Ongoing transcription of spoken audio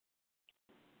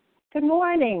Good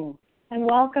morning, and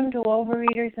welcome to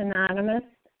Overeaters Anonymous,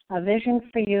 a Vision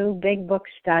for You Big Book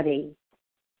Study.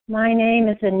 My name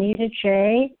is Anita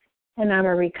J., and I'm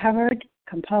a recovered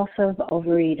compulsive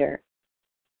overeater.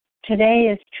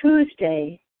 Today is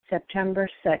Tuesday, September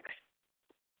 6th.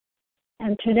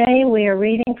 And today we are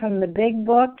reading from the Big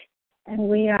Book, and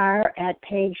we are at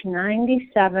page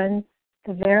 97,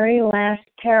 the very last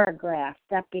paragraph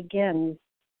that begins,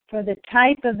 "For the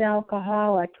type of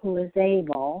alcoholic who is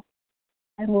able,"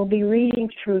 and we'll be reading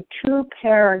through two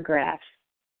paragraphs,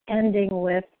 ending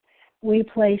with, "We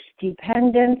place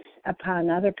dependence upon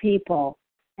other people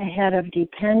ahead of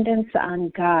dependence on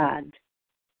God."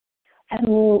 And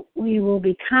we will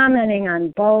be commenting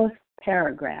on both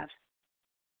paragraphs.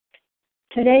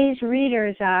 Today's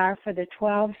readers are, for the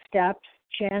 12 Steps,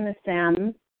 Janice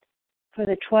M., for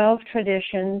the 12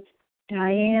 Traditions,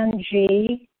 Diane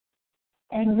G.,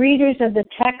 and readers of the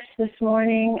text this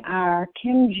morning are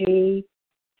Kim G.,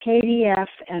 Katie F.,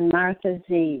 and Martha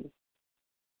Z.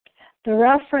 The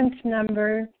reference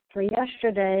number for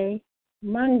yesterday,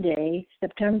 Monday,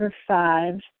 September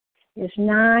 5, is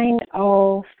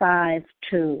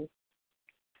 9052.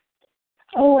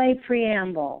 OA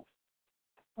Preamble.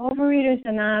 Overeaters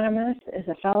Anonymous is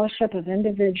a fellowship of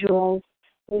individuals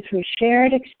who, through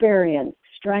shared experience,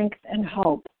 strength, and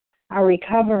hope, are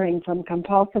recovering from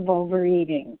compulsive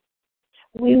overeating.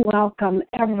 We welcome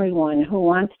everyone who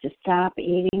wants to stop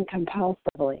eating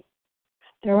compulsively.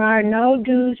 There are no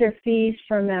dues or fees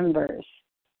for members.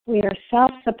 We are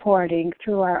self-supporting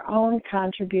through our own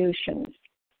contributions,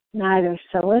 neither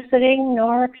soliciting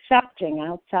nor accepting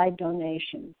outside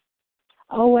donations.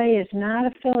 OA is not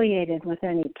affiliated with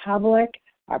any public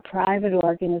or private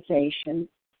organization,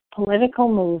 political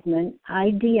movement,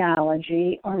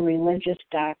 ideology, or religious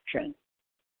doctrine.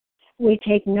 We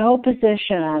take no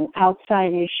position on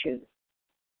outside issues.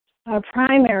 Our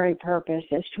primary purpose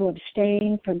is to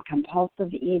abstain from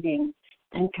compulsive eating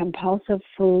and compulsive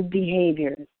food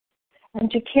behaviors, and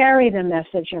to carry the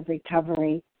message of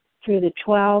recovery through the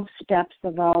 12 steps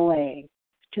of OA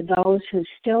to those who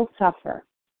still suffer.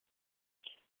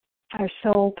 Our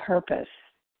sole purpose.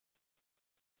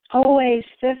 OA's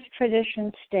fifth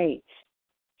tradition states,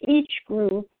 each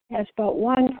group has but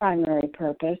one primary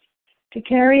purpose, to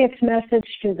carry its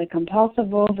message to the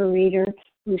compulsive overeater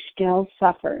who still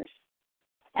suffers.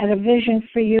 At a Vision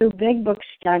for You Big Book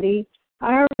Study,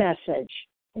 our message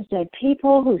is that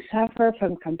people who suffer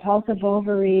from compulsive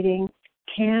overeating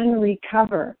can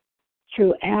recover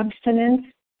through abstinence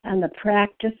and the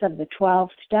practice of the 12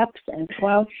 Steps and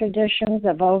 12 Traditions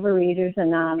of Overeaters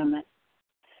Anonymous.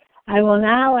 I will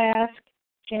now ask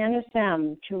Janice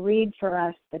M. to read for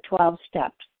us the 12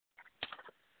 steps.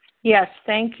 Yes,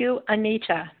 thank you,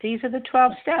 Anita. These are the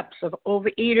 12 steps of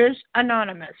Overeaters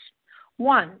Anonymous.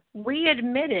 1, we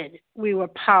admitted we were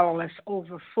powerless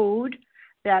over food,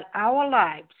 that our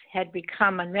lives had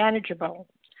become unmanageable,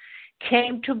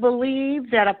 came to believe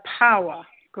that a power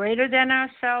greater than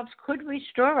ourselves could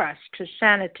restore us to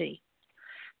sanity.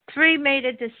 3, made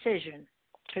a decision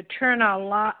to turn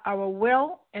our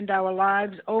will and our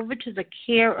lives over to the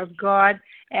care of God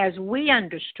as we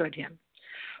understood Him.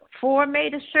 4,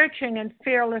 made a searching and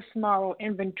fearless moral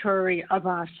inventory of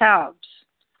ourselves.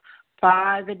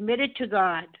 5, admitted to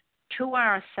God, to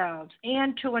ourselves,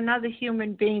 and to another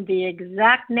human being the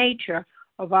exact nature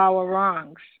of our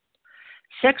wrongs.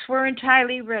 6, were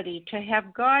entirely ready to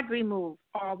have God remove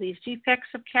all these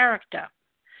defects of character.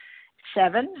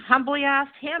 7, humbly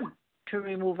asked Him to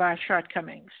remove our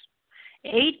shortcomings.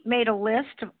 8, made a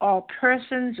list of all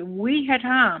persons we had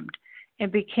harmed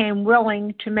and became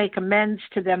willing to make amends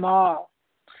to them all.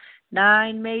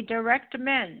 9, made direct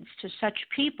amends to such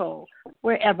people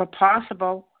wherever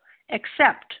possible,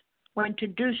 except when to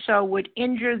do so would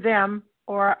injure them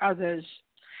or others.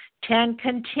 10,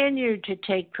 continued to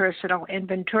take personal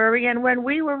inventory, and when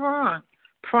we were wrong,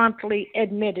 promptly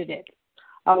admitted it.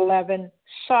 11,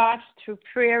 sought through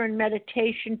prayer and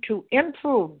meditation to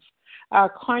improve our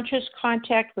conscious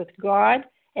contact with God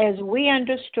as we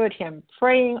understood Him,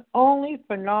 praying only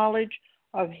for knowledge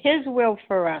of His will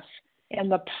for us and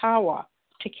the power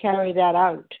to carry that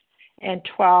out. And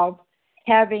 12,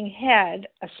 having had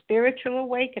a spiritual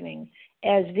awakening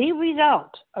as the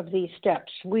result of these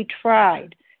steps, we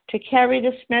tried to carry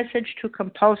this message to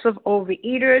compulsive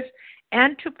overeaters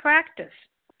and to practice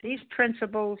these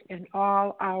principles in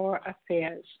all our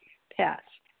affairs. Pass.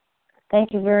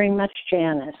 Thank you very much,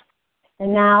 Janice.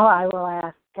 And now I will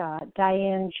ask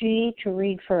Diane G. to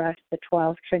read for us the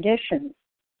 12 traditions.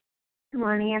 Good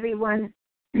morning, everyone.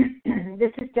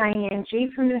 This is Diane G.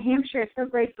 from New Hampshire. So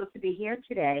grateful to be here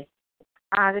today.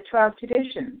 The 12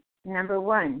 traditions. Number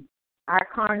 1, Our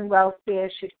common welfare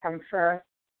should come first.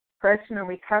 Personal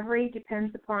recovery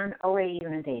depends upon OA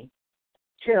unity.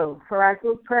 2, for our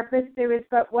group purpose, there is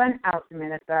but one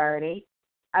ultimate authority,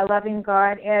 a loving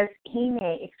God as he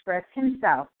may express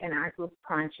himself in our group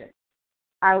conscience.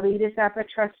 Our leaders are but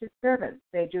trusted servants.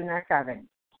 They do not govern.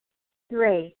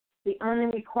 3, the only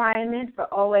requirement for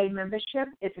OA membership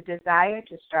is a desire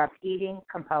to stop eating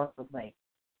compulsively.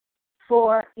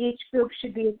 4, each group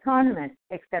should be autonomous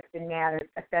except in matters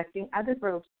affecting other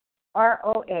groups or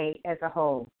OA as a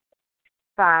whole.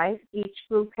 5, each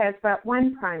group has but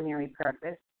one primary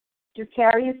purpose, to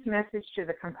carry its message to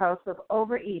the compulsive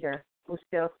overeater who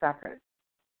still suffers.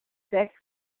 6,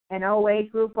 an OA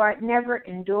group ought never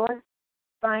endorse,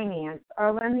 finance,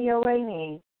 or lend the OA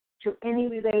name to any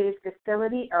related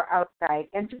facility or outside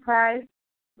enterprise,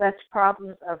 lest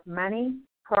problems of money,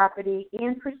 property,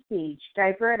 and prestige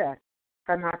divert us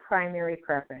from our primary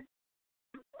purpose.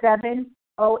 7,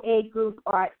 every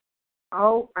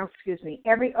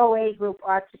OA group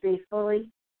ought to be fully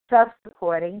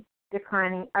self-supporting,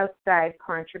 declining outside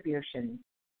contributions.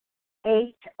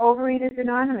 8, Overeaters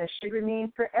Anonymous should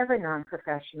remain forever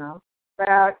non-professional, but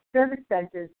our service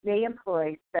centers may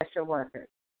employ special workers.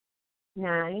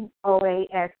 9, OA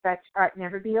as such ought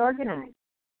never be organized,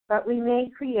 but we may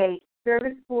create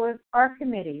service boards or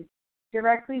committees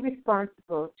directly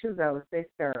responsible to those they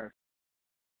serve.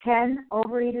 10,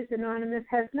 Overeaters Anonymous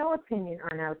has no opinion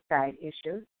on outside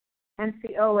issues, hence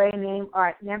the OA name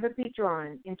ought never be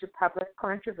drawn into public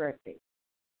controversy.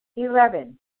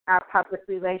 11, our public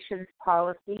relations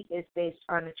policy is based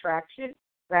on attraction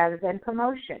rather than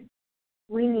promotion.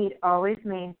 We need always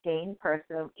maintain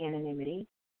personal anonymity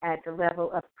at the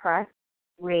level of press,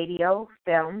 radio,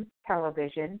 film,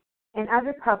 television, and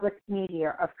other public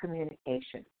media of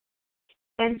communication.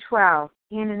 And 12,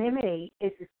 anonymity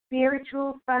is the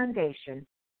spiritual foundation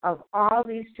of all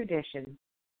these traditions,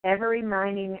 ever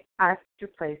reminding us to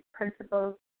place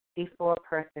principles before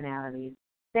personalities.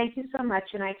 Thank you so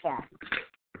much, and I pass.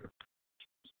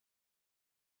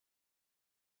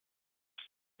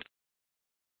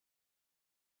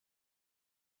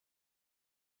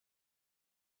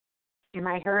 Am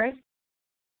I heard?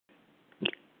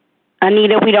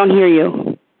 Anita, we don't hear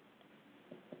you.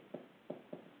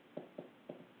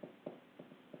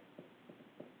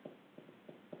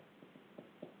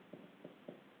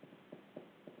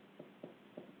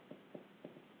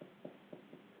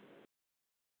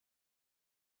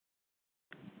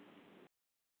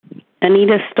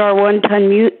 Anita, *1 to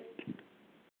unmute.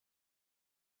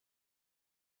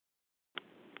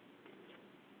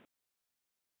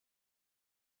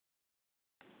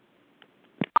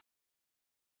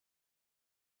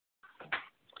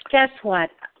 Guess what?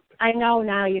 I know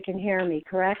now you can hear me,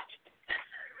 correct?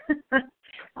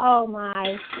 Oh,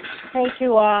 my. Thank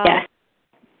you all. Yes.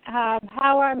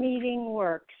 How our meeting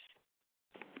works.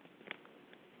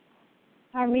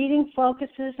 Our meeting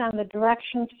focuses on the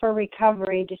directions for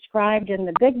recovery described in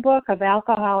the Big Book of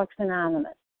Alcoholics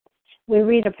Anonymous. We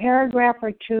read a paragraph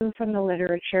or two from the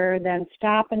literature, then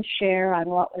stop and share on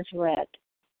what was read.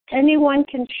 Anyone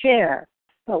can share,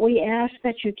 but we ask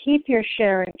that you keep your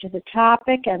sharing to the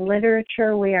topic and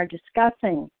literature we are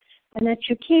discussing, and that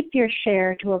you keep your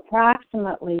share to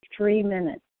approximately 3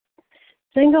 minutes.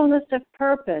 Singleness of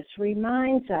purpose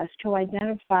reminds us to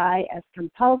identify as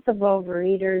compulsive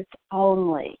overeaters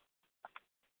only.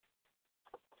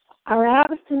 Our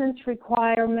abstinence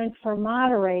requirement for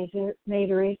moderators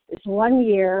is 1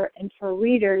 year, and for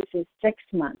readers is 6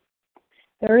 months.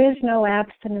 There is no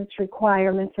abstinence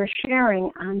requirement for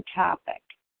sharing on topic.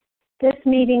 This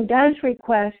meeting does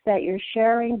request that your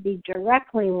sharing be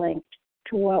directly linked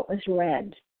to what was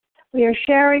read. We are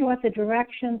sharing what the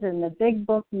directions in the Big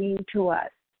Book mean to us.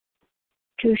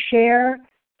 To share,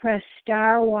 press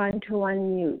 *1 to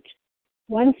unmute.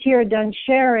 Once you're done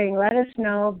sharing, let us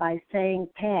know by saying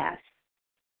pass.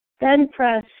 Then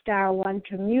press *1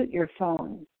 to mute your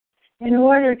phone. In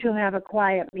order to have a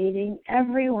quiet meeting,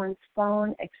 everyone's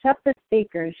phone except the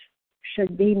speaker's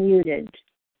should be muted.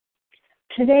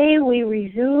 Today we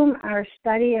resume our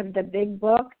study of the Big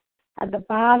Book at the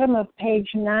bottom of page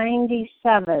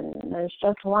 97. There's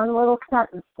just one little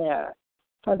sentence there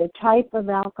for the type of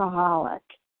alcoholic.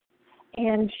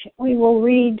 And we will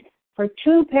read for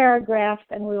 2 paragraphs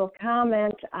and we will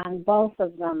comment on both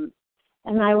of them.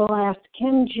 And I will ask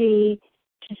Kim G.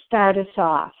 to start us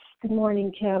off. Good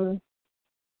morning, Kim.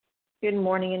 Good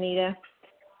morning, Anita.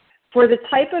 For the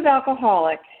type of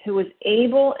alcoholic who is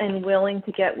able and willing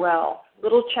to get well,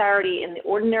 little charity in the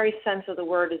ordinary sense of the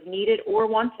word is needed or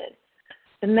wanted.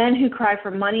 The men who cry for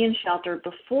money and shelter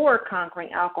before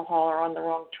conquering alcohol are on the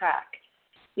wrong track.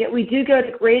 Yet we do go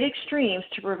to great extremes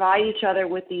to provide each other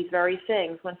with these very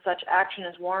things when such action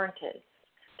is warranted.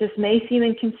 This may seem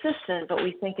inconsistent, but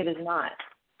we think it is not.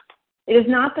 It is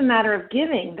not the matter of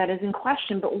giving that is in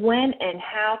question, but when and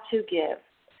how to give.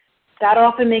 That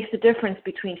often makes the difference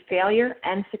between failure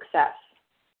and success.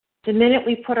 The minute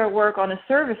we put our work on a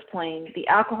service plane, the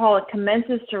alcoholic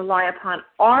commences to rely upon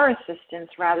our assistance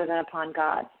rather than upon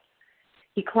God's.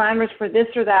 He clamors for this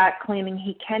or that, claiming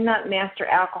he cannot master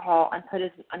alcohol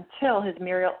until his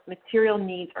material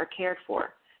needs are cared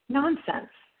for. Nonsense.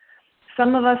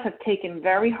 Some of us have taken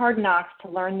very hard knocks to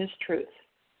learn this truth.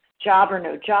 Job or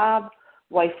no job,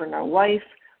 wife or no wife,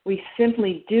 we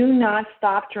simply do not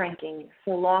stop drinking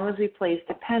so long as we place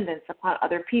dependence upon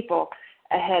other people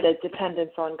ahead of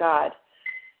dependence on God.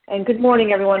 And good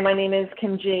morning, everyone. My name is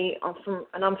Kim G.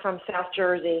 I'm from South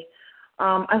Jersey.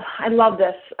 I love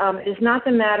this. It is not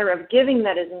the matter of giving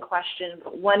that is in question,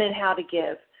 but when and how to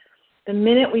give. The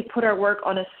minute we put our work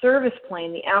on a service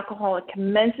plane, the alcoholic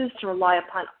commences to rely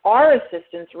upon our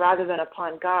assistance rather than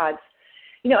upon God's.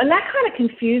 And that kind of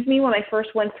confused me when I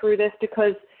first went through this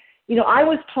because, I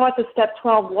was taught that step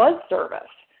 12 was service.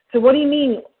 So what do you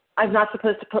mean I'm not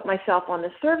supposed to put myself on the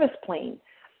service plane?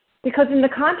 Because in the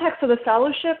context of the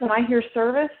fellowship, when I hear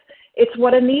service, it's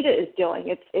what Anita is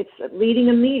doing. It's leading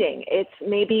a meeting. It's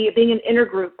maybe being an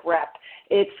intergroup rep.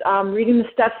 It's reading the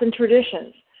steps and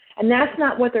traditions. And that's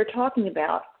not what they're talking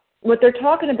about. What they're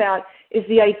talking about is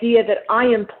the idea that I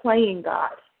am playing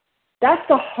God. That's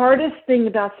the hardest thing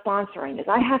about sponsoring is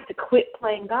I have to quit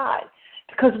playing God.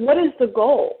 Because what is the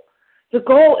goal? The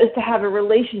goal is to have a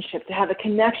relationship, to have a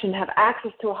connection, to have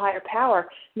access to a higher power,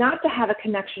 not to have a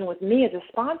connection with me as a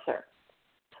sponsor.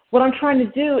 What I'm trying to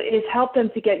do is help them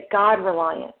to get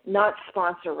God-reliant, not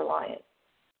sponsor-reliant.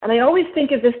 And I always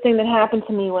think of this thing that happened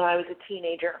to me when I was a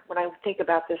teenager, when I think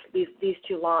about these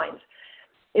two lines,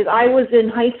 is I was in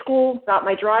high school, got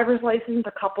my driver's license.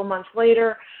 A couple months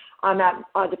later, I'm at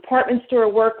a department store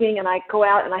working, and I go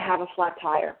out and I have a flat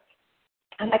tire.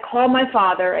 And I call my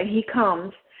father, and he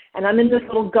comes, and I'm in this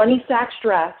little gunny sack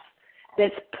dress, and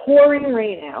it's pouring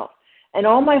rain out. And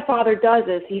all my father does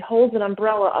is he holds an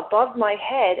umbrella above my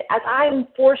head as I'm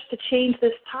forced to change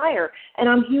this tire. And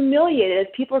I'm humiliated as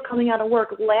people are coming out of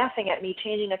work laughing at me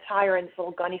changing a tire in this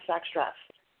little gunny sack dress.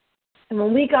 And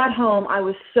when we got home, I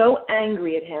was so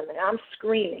angry at him, and I'm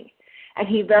screaming. And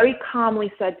he very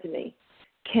calmly said to me,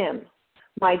 Kim,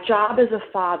 my job as a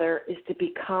father is to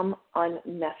become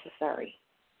unnecessary.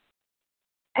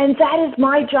 And that is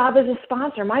my job as a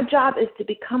sponsor. My job is to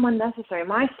become unnecessary.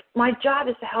 My job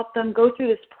is to help them go through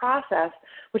this process,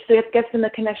 which gets them a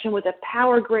connection with a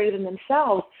power greater than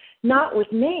themselves, not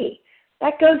with me.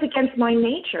 That goes against my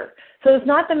nature. So it's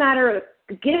not the matter of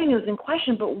giving is in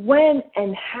question, but when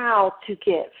and how to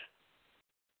give.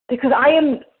 Because I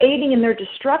am aiding in their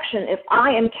destruction if I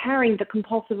am carrying the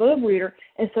compulsive overeater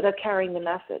instead of carrying the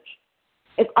message.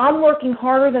 If I'm working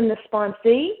harder than the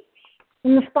sponsee,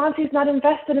 and the sponsee is not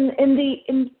invested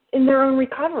in their own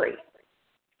recovery.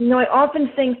 I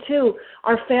often think, too,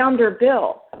 our founder,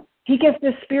 Bill, he gets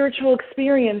this spiritual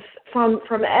experience from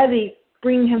Evie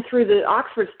bringing him through the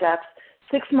Oxford steps.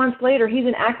 6 months later, he's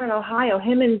in Akron, Ohio.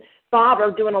 Him and Bob are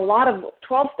doing a lot of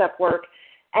 12-step work,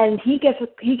 and he gets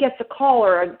a call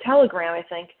or a telegram, I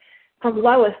think, from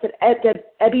Lois that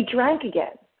Ebby drank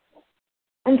again.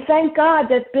 And thank God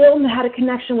that Bill had a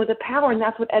connection with a power, and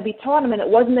that's what Ebby taught him. And it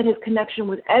wasn't that his connection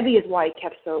with Ebby is why he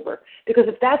kept sober. Because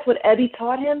if that's what Ebby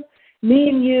taught him, me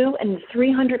and you and the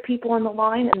 300 people on the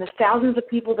line and the thousands of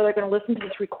people that are going to listen to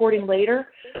this recording later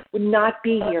would not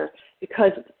be here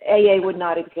because AA would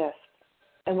not exist.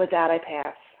 And with that, I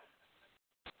pass.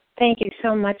 Thank you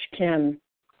so much, Kim.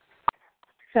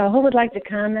 So who would like to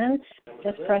comment?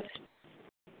 Just press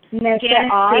Nessa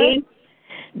R.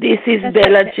 This is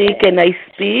Bella G. Can I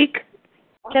speak?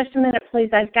 Just a minute, please.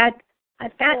 I've got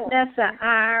Nessa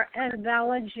R. and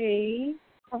Bella G.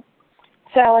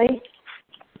 Sally.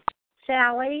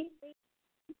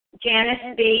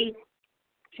 Janice B.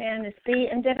 Janice B.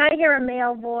 And did I hear a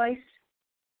male voice?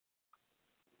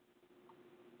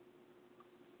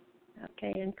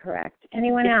 Okay, incorrect.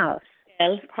 Anyone else?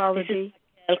 Paula D.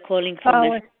 Calling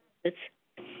from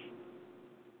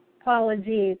Paula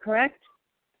D. Correct?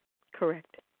 Correct.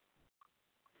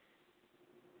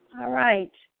 All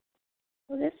right.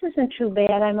 Well, this isn't too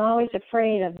bad. I'm always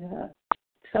afraid of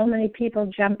so many people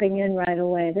jumping in right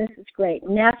away. This is great.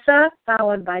 Nessa,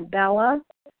 followed by Bella,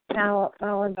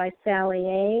 followed by Sally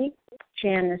A.,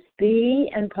 Janice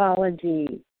B., and Paula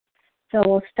D. So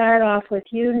we'll start off with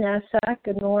you, Nessa.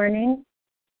 Good morning.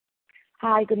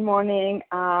 Hi, good morning.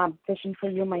 Fishing for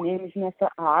you. My name is Nessa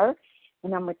R.,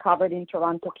 and I'm recovered in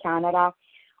Toronto, Canada.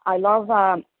 I love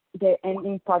the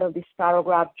ending part of this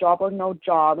paragraph, job or no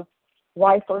job,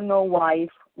 wife or no wife.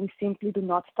 We simply do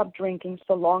not stop drinking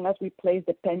so long as we place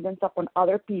dependence upon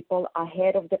other people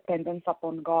ahead of dependence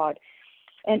upon God.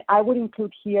 And I would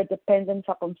include here dependence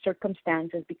upon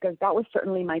circumstances, because that was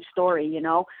certainly my story, you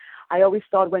know. I always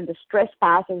thought when the stress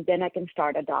passes, then I can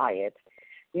start a diet.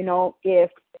 You know,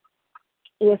 if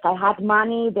I had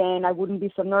money, then I wouldn't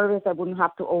be so nervous. I wouldn't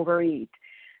have to overeat.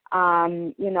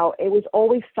 You know, it was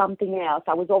always something else.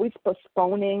 I was always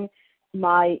postponing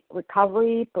my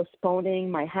recovery,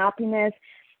 postponing my happiness.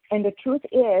 And the truth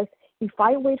is, if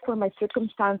I wait for my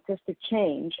circumstances to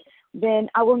change, then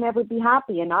I will never be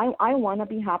happy. And I want to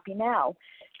be happy now.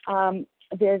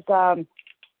 There's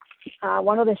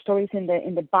one of the stories in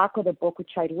the back of the book,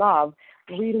 which I love,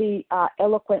 really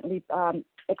eloquently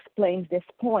explains this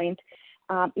point.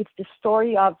 It's the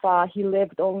story of He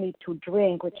Lived Only to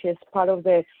Drink, which is part of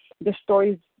the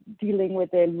stories dealing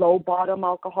with the low bottom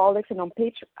alcoholics. And on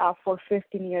page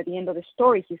 450, near the end of the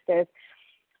story, he says,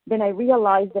 "Then I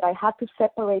realized that I had to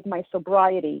separate my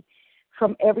sobriety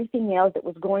from everything else that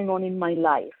was going on in my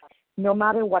life. No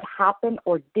matter what happened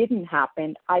or didn't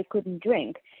happen, I couldn't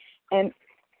drink." And,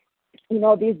 you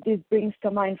know, this brings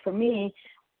to mind for me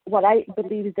what I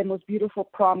believe is the most beautiful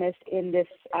promise in this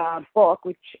book,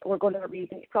 which we're going to read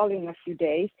probably in a few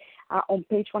days, on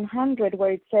page 100,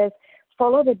 where it says,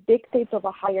 "Follow the dictates of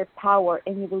a higher power,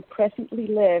 and you will presently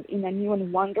live in a new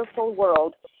and wonderful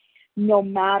world, no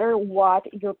matter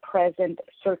what your present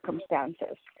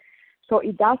circumstances." So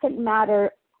it doesn't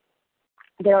matter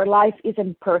that our life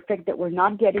isn't perfect, that we're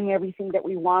not getting everything that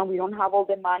we want, we don't have all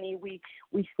the money we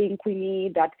think we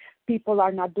need, that people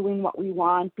are not doing what we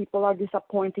want, people are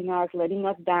disappointing us, letting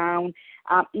us down,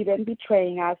 even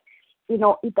betraying us. You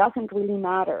know, it doesn't really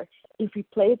matter. If we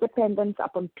place dependence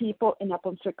upon people and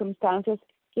upon circumstances,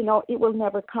 you know, it will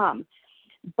never come.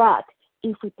 But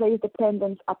if we place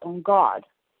dependence upon God,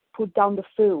 put down the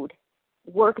food,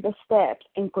 work the steps,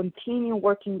 and continue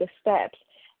working the steps,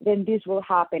 then this will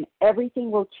happen. Everything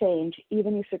will change,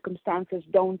 even if circumstances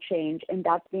don't change. And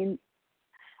that's been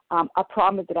a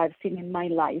promise that I've seen in my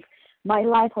life. My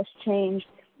life has changed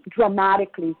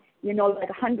dramatically, you know, like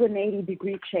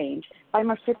 180-degree change. But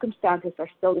my circumstances are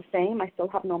still the same. I still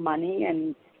have no money,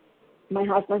 and my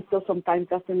husband still sometimes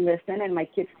doesn't listen, and my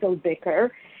kids still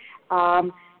bicker.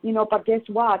 You know, but guess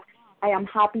what? I am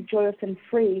happy, joyous, and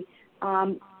free,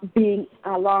 being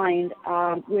aligned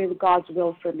with God's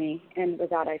will for me. And with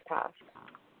that, I pass.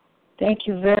 Thank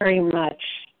you very much.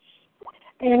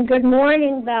 And good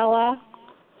morning, Bella.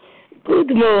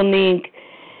 Good morning.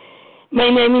 My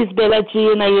name is Bella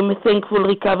G, and I am a thankful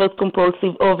recovered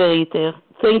compulsive overeater.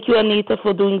 Thank you, Anita,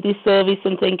 for doing this service,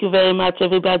 and thank you very much,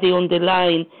 everybody on the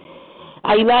line.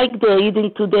 I like the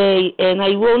reading today, and I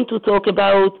want to talk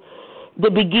about the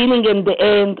beginning and the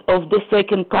end of the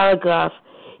second paragraph.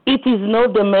 It is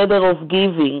not a matter of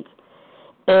giving,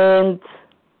 and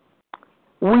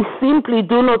we simply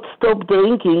do not stop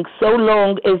drinking so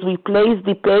long as we place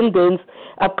dependence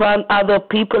upon other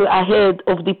people ahead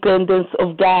of dependence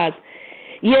of God.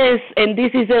 Yes, and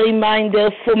this is a reminder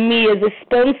for me as a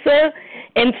sponsor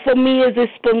and for me as a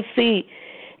sponsee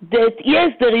that,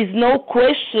 yes, there is no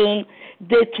question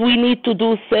that we need to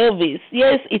do service.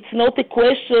 Yes, it's not a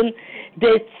question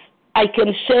that I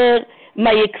can share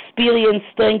my experience,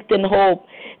 strength, and hope.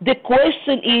 The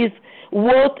question is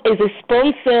what, as a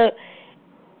sponsor,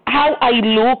 how I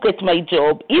look at my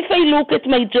job. If I look at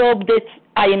my job that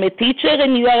I am a teacher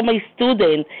and you are my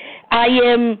student, I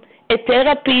am a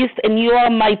therapist and you are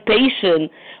my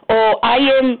patient, or I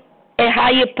am a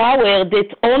higher power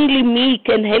that only me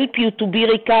can help you to be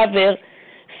recovered.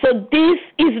 So this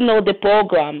is not the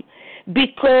program,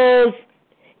 because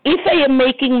if I am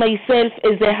making myself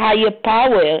as a higher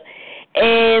power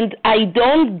and I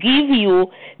don't give you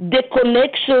the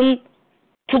connection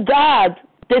to God,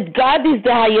 that God is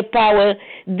the higher power,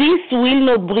 this will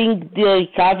not bring the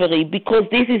recovery, because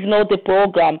this is not the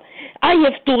program. I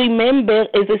have to remember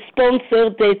as a sponsor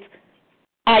that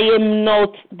I am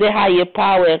not the higher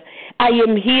power. I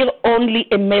am here only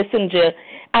a messenger.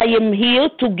 I am here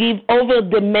to give over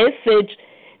the message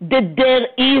that there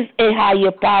is a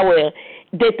higher power,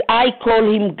 that I call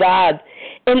him God.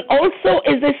 And also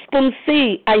as a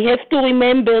sponsee, I have to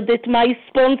remember that my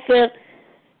sponsor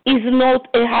is not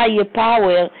a higher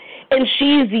power, and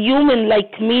she is human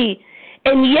like me.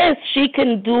 And yes, she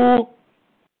can do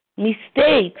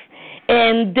mistakes.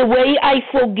 And the way I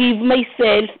forgive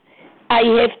myself, I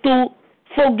have to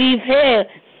forgive her.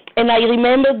 And I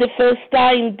remember the first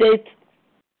time that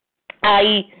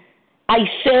I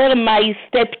share my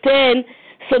step 10,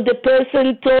 so the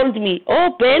person told me,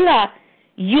 "Oh, Bella,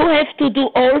 you have to do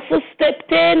also step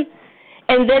 10?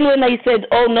 And then when I said,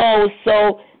 oh no,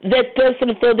 so that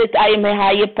person thought that I am a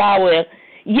higher power.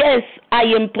 Yes, I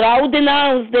am proud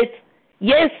enough that,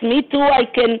 yes, me too,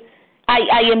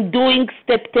 I am doing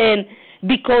step 10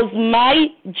 because my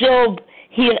job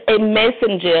here, a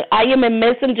messenger. I am a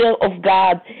messenger of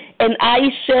God, and I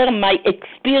share my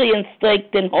experience,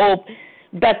 strength, and hope.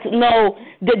 But no,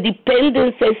 the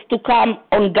dependence has to come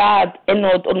on God and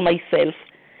not on myself.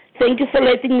 Thank you for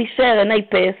letting me share, and I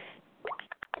pass.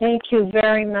 Thank you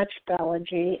very much, Bella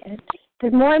G. And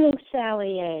good morning,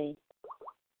 Sally A.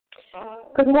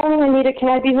 Good morning, Anita. Can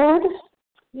I be heard?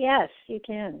 Yes, you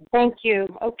can. Thank you.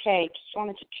 Okay, just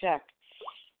wanted to check.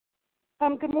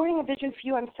 Good morning, A Vision for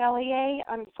You. I'm Sally A.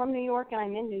 I'm from New York, and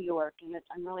I'm in New York, and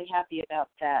I'm really happy about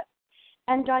that.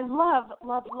 And I love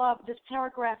this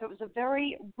paragraph. It was a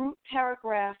very root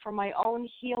paragraph for my own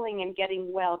healing and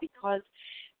getting well, because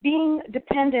being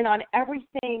dependent on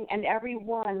everything and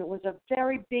everyone was a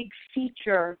very big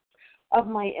feature of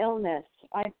my illness.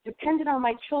 I depended on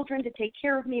my children to take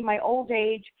care of me in my old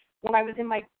age when I was in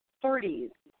my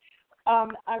 30s.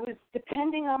 I was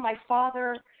depending on my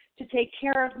father to take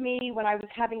care of me when I was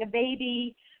having a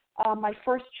baby, my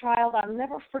first child. I'll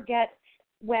never forget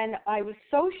when I was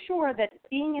so sure that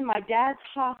being in my dad's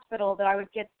hospital that I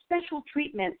would get special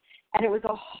treatment, and it was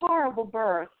a horrible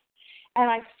birth. And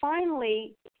I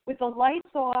finally, with the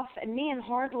lights off and me in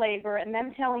hard labor and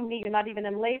them telling me you're not even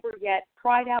in labor yet,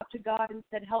 cried out to God and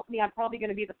said, help me, I'm probably going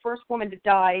to be the first woman to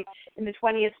die in the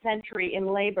 20th century in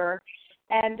labor.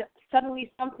 And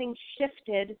suddenly something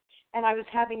shifted, and I was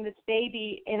having this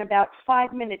baby in about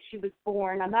 5 minutes she was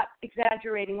born. I'm not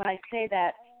exaggerating when I say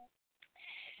that.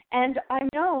 And I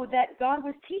know that God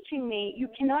was teaching me, you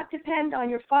cannot depend on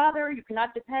your father, you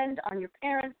cannot depend on your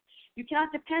parents, you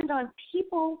cannot depend on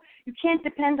people, you can't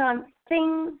depend on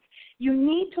things. You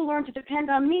need to learn to depend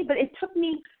on me. But it took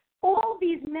me all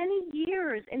these many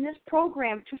years in this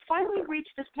program to finally reach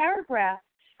this paragraph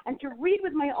and to read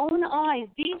with my own eyes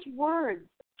these words.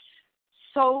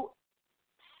 So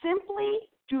simply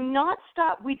do not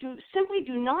stop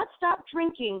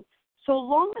drinking so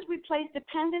long as we place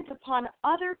dependence upon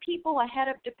other people ahead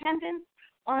of dependence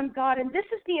on God. And this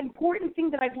is the important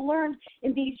thing that I've learned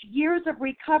in these years of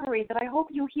recovery, that I hope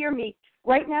you hear me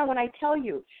right now when I tell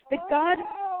you that God,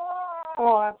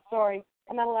 I'm sorry,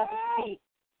 I'm not allowed to speak.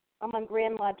 I'm on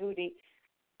grandma duty.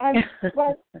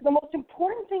 But the most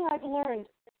important thing I've learned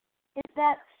is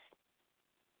that,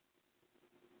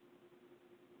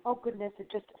 oh goodness, it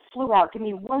just flew out. Give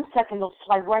me 1 second, it'll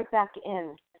slide right back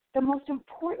in. The most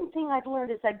important thing I've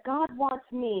learned is that God wants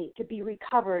me to be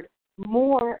recovered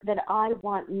more than I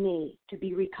want me to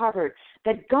be recovered.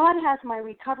 That God has my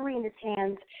recovery in his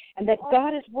hands, and that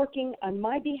God is working on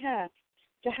my behalf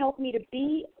to help me to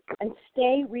be and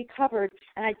stay recovered.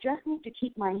 And I just need to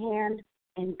keep my hand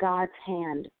in God's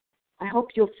hand. I hope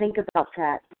you'll think about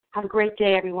that. Have a great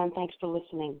day, everyone. Thanks for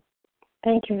listening.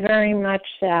 Thank you very much,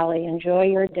 Sally. Enjoy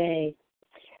your day.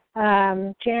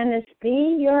 Janice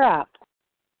B., you're up.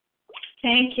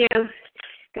 Thank you.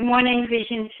 Good morning,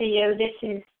 Vision for You. This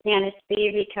is Janice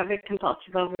B., recovered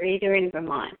compulsive overeater in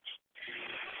Vermont.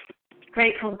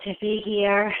 Grateful to be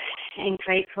here and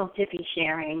grateful to be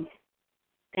sharing.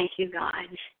 Thank you, God.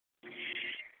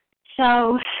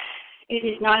 So it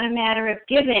is not a matter of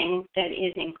giving that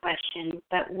is in question,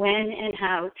 but when and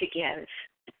how to give.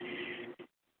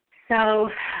 So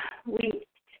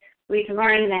we've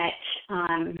learned that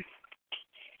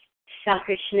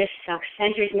selfishness,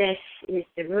 self-centeredness is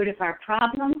the root of our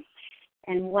problem,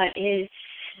 and what is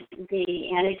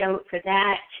the antidote for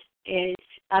that is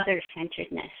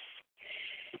other-centeredness.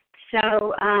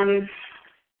 So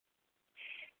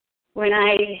when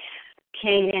I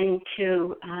came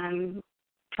into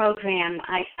program,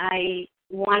 I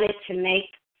wanted to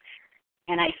make,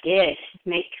 and I did,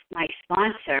 make my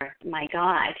sponsor my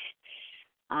God.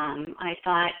 I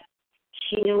thought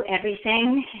she knew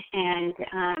everything, and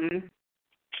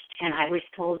I was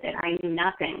told that I knew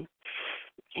nothing.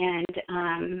 And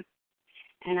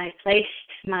I placed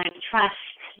my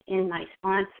trust in my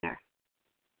sponsor.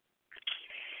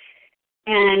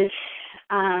 And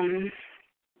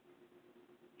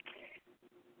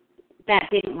that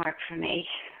didn't work for me.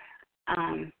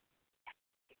 I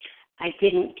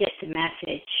didn't get the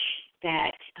message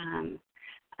that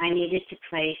I needed to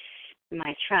place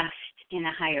my trust in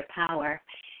a higher power,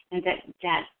 and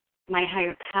that my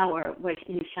higher power was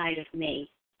inside of me,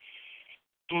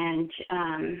 and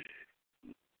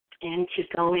to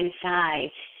go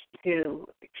inside to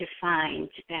find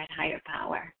that higher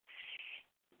power.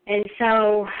 And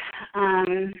so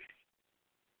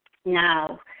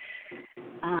now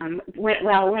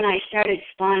when I started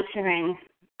sponsoring,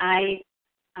 I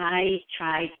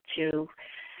tried to.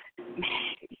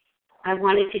 I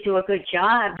wanted to do a good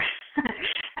job.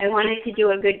 I wanted to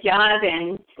do a good job,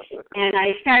 and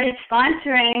I started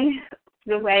sponsoring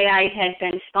the way I had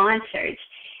been sponsored,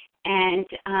 and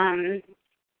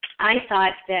I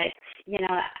thought that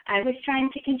I was trying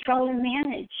to control and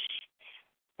manage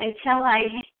until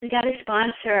I got a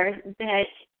sponsor that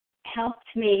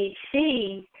helped me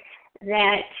see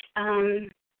that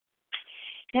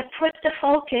that put the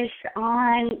focus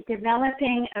on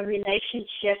developing a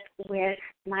relationship with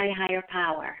my higher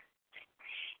power.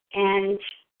 And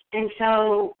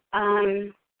so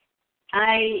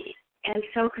I am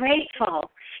so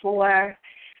grateful for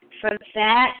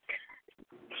that.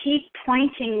 Keep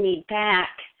pointing me back,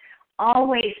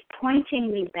 always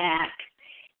pointing me back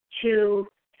to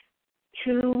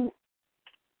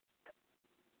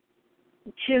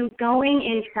going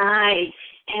inside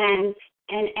and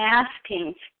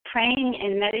asking, praying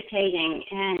and meditating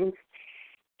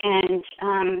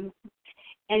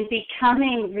and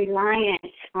becoming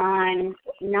reliant on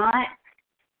not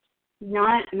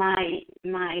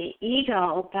my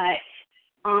ego, but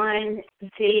on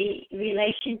the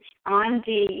on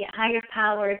the higher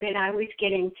power that I was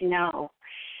getting to know.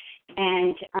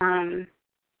 And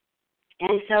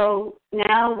so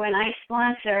now when I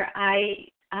sponsor, I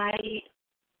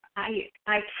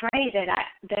pray that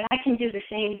I can do the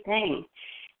same thing,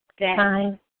 that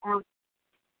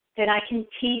I can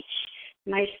teach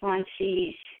my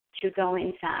sponsees to go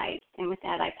inside. And with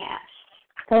that, I pass.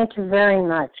 Thank you very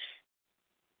much.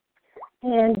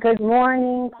 And good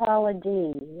morning, Paula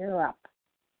D. You're up.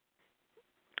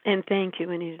 And thank you,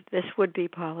 Anita. This would be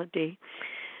Paula D.,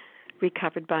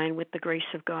 recovered by and with the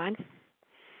grace of God.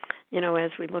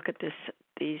 As we look at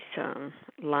these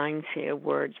lines here,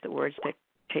 the words that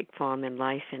take form in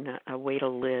life and a way to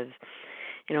live,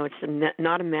 it's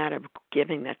not a matter of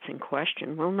giving that's in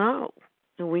question. Well, no.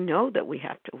 We know that we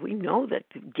have to. We know that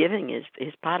giving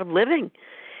is part of living.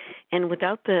 And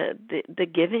without the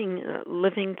giving,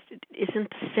 living isn't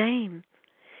the same.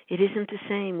 It isn't the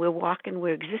same. We're walking,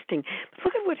 we're existing. But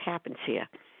look at what happens here.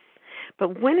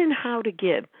 But when and how to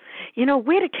give.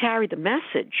 We're to carry the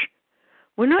message.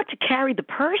 We're not to carry the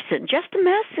person, just the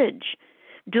message.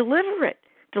 Deliver it.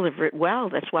 Deliver it well.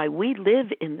 That's why we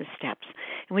live in the steps.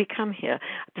 And we come here,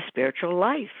 the spiritual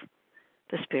life.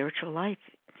 The spiritual life.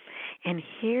 And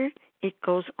here it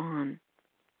goes on.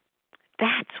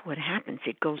 That's what happens.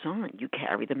 It goes on. You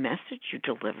carry the message. You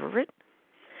deliver it.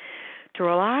 To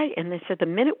rely, and they said the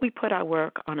minute we put our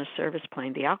work on a service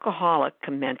plane, the alcoholic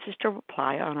commences to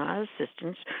rely on our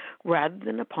assistance rather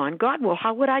than upon God. Well,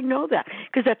 how would I know that?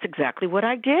 Because that's exactly what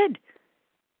I did.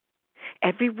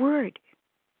 Every word,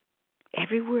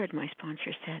 my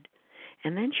sponsor said.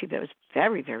 And then she was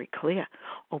very, very clear.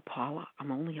 Oh, Paula,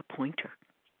 I'm only a pointer.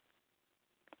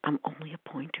 I'm only a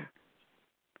pointer.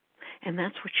 And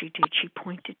that's what she did. She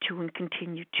pointed to and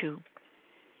continued to.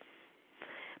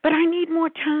 But I need more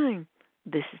time.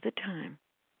 This is the time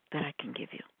that I can give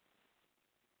you.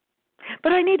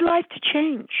 But I need life to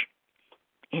change.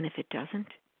 And if it doesn't,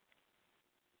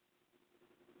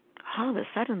 all of a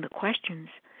sudden the questions.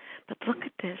 But look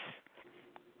at this,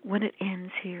 when it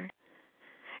ends here.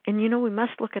 And we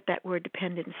must look at that word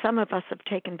dependent. Some of us have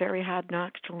taken very hard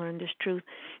knocks to learn this truth.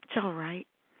 It's all right.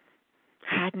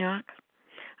 Hard knock.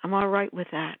 I'm all right with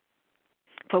that.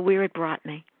 For where it brought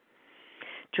me.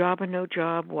 Job or no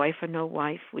job, wife or no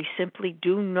wife, we simply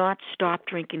do not stop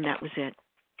drinking. That was it.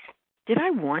 Did I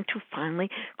want to finally?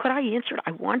 Could I answer it?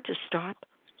 I want to stop.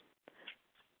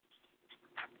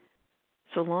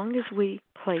 So long as we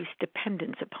place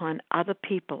dependence upon other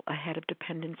people ahead of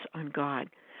dependence on God.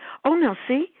 Oh, now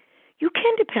see, you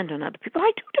can depend on other people.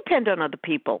 I do depend on other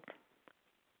people.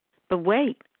 But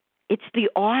wait, it's the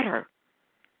order.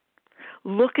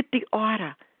 Look at the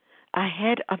order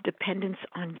ahead of dependence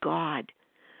on God.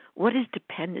 What is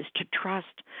dependence? To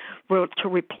trust, to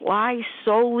rely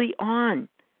solely on.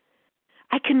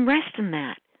 I can rest in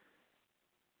that.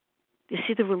 You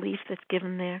see the relief that's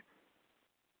given there?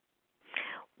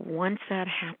 Once that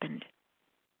happened,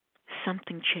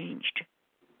 something changed.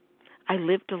 I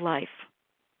lived a life.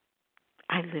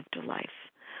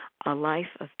 A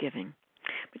life of giving.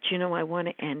 But I want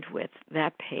to end with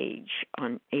that page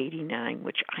on 89,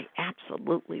 which I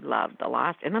absolutely love, the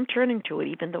last, and I'm turning to it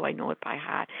even though I know it by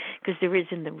heart, because there is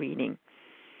in the reading.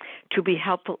 To be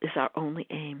helpful is our only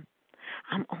aim.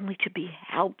 I'm only to be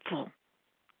helpful.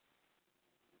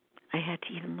 I had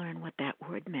to even learn what that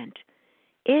word meant.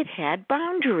 It had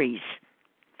boundaries.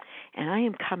 And I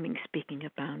am coming, speaking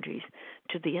of boundaries,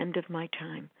 to the end of my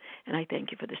time. And I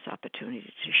thank you for this opportunity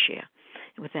to share.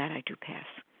 And with that, I do pass.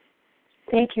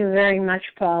 Thank you very much,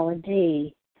 Paula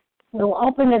D. We'll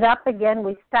open it up again.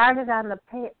 We started on the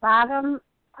bottom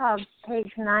of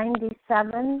page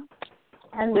 97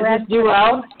 and this read. Is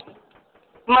Duell.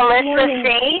 Melissa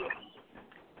C.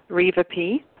 Reva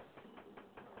P.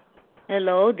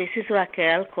 Hello, this is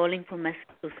Raquel calling from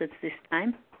Massachusetts this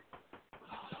time.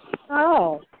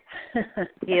 Oh.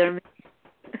 Hear me?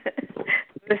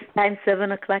 First time,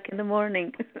 7 o'clock in the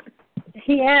morning.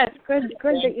 Yes, good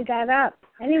that you got up.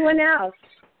 Anyone else?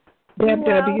 Deb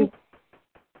W.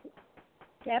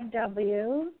 Deb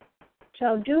W.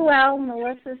 So Duell,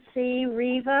 Melissa C.,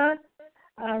 Reva,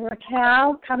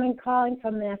 Raquel, calling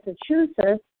from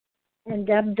Massachusetts, and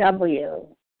Deb W.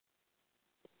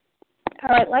 All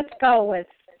right, let's go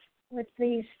with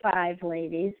these 5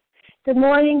 ladies. Good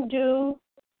morning, Du.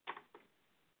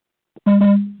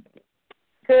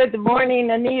 Good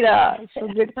morning, Anita. So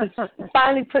good to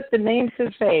finally put the name to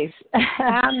the face.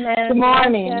 Amen. Good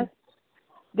morning. Yes.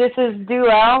 This is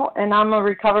Duell, and I'm a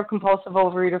recovered compulsive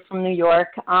overeater from New York.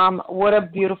 What a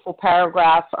beautiful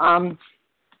paragraph.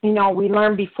 We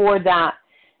learned before that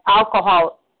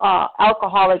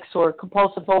alcoholics or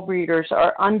compulsive overeaters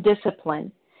are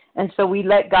undisciplined. And so we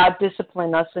let God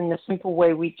discipline us in the simple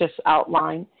way we just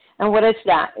outlined. And what is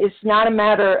that? It's not a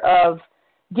matter of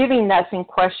giving that's in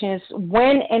question. It's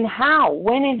when and how.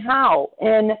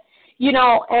 And,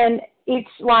 and it's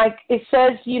like it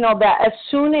says, that as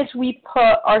soon as we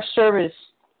put our service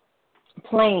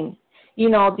plain,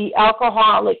 the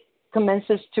alcoholic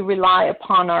commences to rely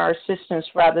upon our assistance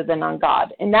rather than on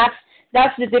God. And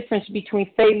that's the difference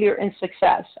between failure and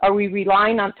success. Are we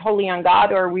relying totally on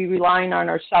God, or are we relying on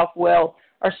our self-will,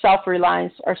 our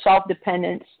self-reliance, our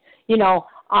self-dependence,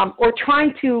 or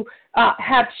trying to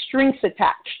have strings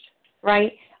attached,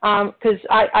 right? Because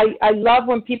I love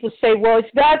when people say, well,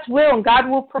 it's God's will, and God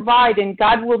will provide, and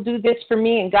God will do this for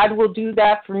me, and God will do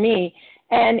that for me.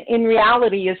 And in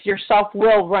reality, it's your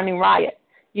self-will running riot,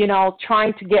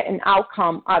 trying to get an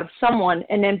outcome out of someone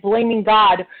and then blaming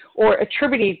God or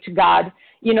attributing it to God,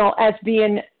 as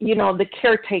being, the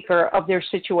caretaker of their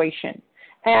situation.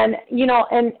 And,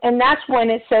 and that's when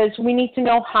it says we need to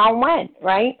know how and when,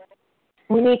 right?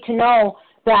 We need to know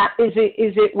that is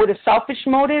it with a selfish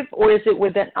motive, or is it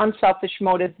with an unselfish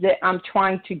motive that I'm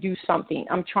trying to do something,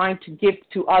 I'm trying to give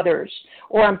to others,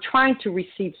 or I'm trying to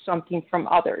receive something from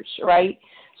others, right?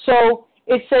 So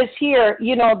it says here,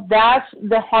 that's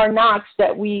the hard knocks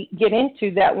that we get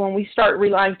into, that when we start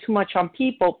relying too much on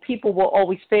people will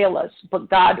always fail us, but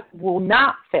God will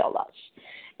not fail us.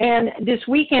 And this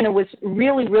weekend, it was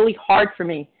really, really hard for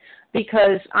me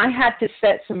because I had to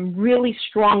set some really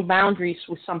strong boundaries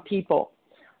with some people.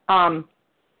 And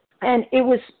it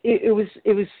was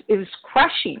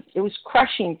crushing. It was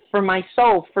crushing for my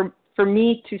soul, for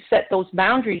me to set those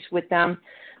boundaries with them,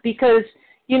 because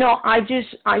I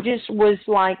just was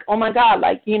like, oh my God,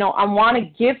 I want to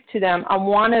give to them. I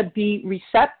want to be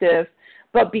receptive,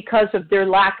 but because of their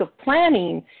lack of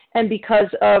planning and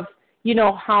because of,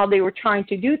 how they were trying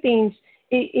to do things,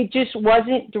 it just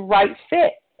wasn't the right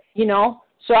fit,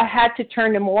 So I had to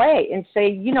turn them away and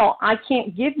say, I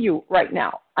can't give you right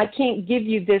now. I can't give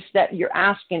you this that you're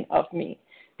asking of me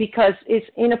because it's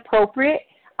inappropriate.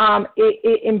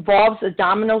 It involves a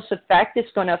dominoes effect.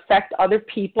 It's going to affect other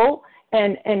people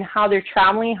and how they're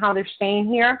traveling, how they're staying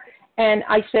here. And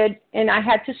I said, and I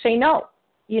had to say no,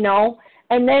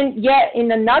 And then yet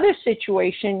in another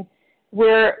situation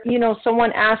where,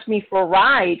 someone asked me for a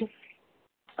ride,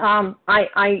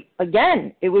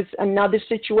 it was another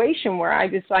situation where I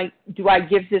was like, do I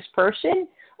give this person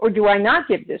or do I not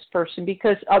give this person?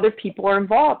 Because other people are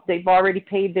involved. They've already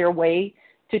paid their way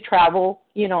to travel,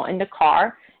 in the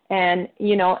car. And,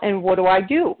 and what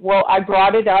do? Well, I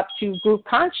brought it up to group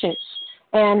conscience.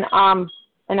 And I'll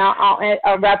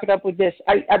wrap it up with this.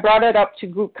 I brought it up to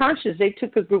group conscience. They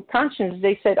took a group conscience.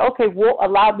 They said, okay, we'll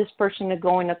allow this person to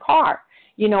go in the car,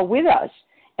 with us.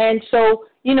 And so,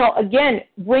 again,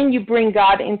 when you bring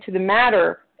God into the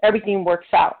matter, everything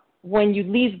works out. When you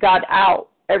leave God out,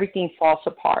 everything falls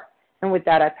apart. And with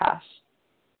that, I pass.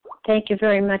 Thank you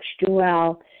very much,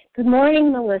 Duell. Good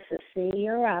morning, Melissa C.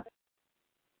 You're up.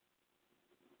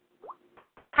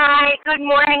 Hi, good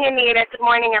morning, Anita. Good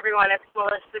morning, everyone. It's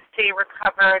Melissa C.,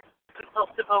 recovered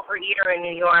compulsive overeater in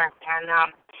New York. And,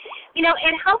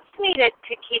 it helps me to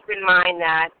keep in mind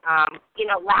that,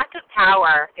 lack of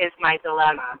power is my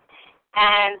dilemma.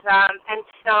 And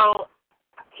so,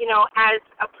 as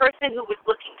a person who was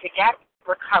looking to get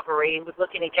recovery,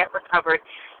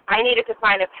 I needed to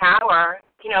find a power,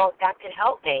 that could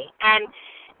help me. And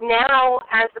now,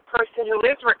 as a person who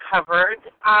is recovered,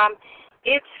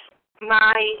 it's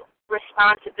my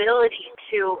responsibility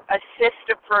to assist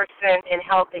a person in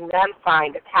helping them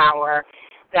find a power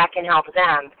that can help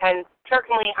them. And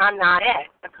certainly I'm not it,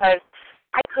 because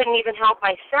I couldn't even help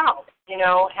myself,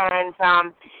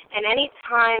 and any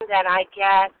time that I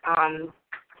get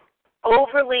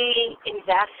overly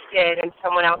invested in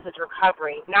someone else's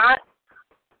recovery, not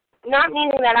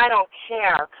meaning that I don't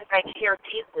care, because I care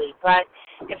deeply, but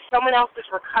if someone else's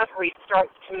recovery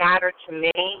starts to matter to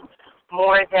me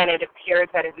more than it appears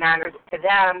that it matters to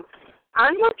them,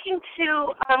 I'm looking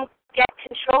to get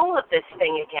control of this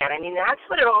thing again. I mean, that's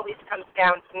what it always comes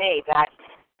down to me, that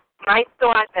my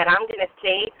thought that I'm going to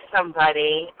save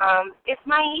somebody is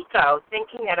my ego,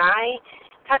 thinking that I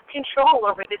have control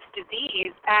over this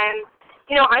disease. And,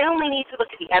 I only need to look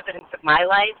at the evidence of my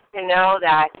life to know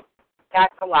that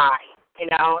that's a lie,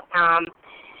 And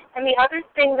the other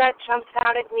thing that jumps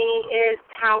out at me is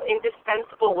how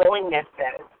indispensable willingness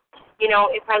is.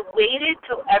 If I waited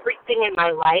till everything in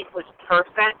my life was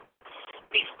perfect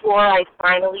before I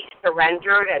finally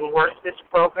surrendered and worked this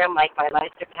program like my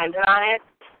life depended on it,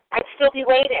 I'd still be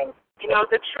waiting.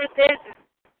 The truth is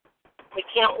we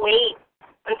can't wait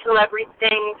until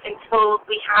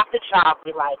we have the job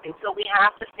we like, until we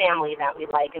have the family that we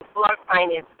like, until our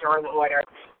finances are in order,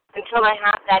 until I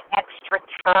have that extra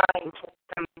time to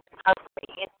come to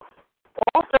recovery.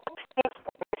 All those things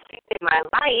were missing in my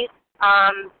life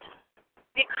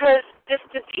because this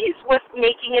disease was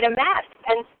making it a mess.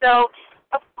 And so,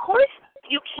 of course,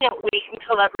 you can't wait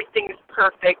until everything is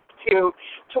perfect to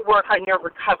work on your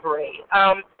recovery.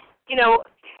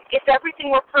 If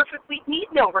everything were perfect, we'd need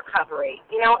no recovery,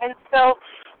 And so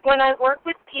when I work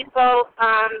with people,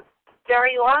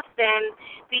 very often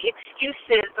the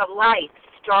excuses of life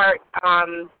start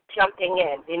jumping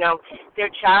in. Their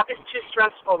job is too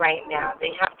stressful right now.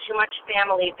 They have too much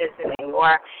family visiting,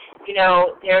 or,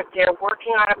 they're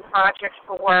working on a project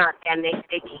for work and they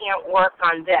can't work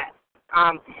on this.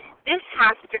 This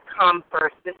has to come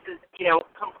first. This is,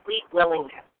 complete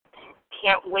willingness.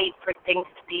 Can't wait for things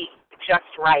to be just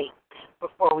right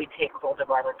before we take hold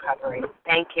of our recovery.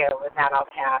 Thank you. With that, I'll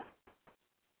pass.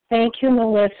 Thank you,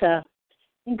 Melissa.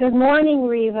 And good morning,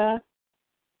 Reva.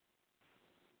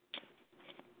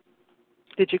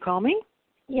 Did you call me?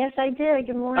 Yes, I did.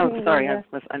 Good morning. Oh, sorry, Reva.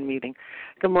 I was unmuting.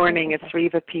 Good morning. It's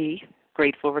Reva P.,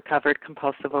 grateful, recovered,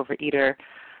 compulsive overeater.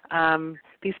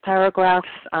 These paragraphs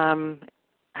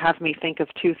have me think of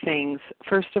two things.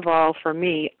 First of all, for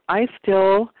me, I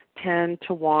still tend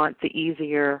to want the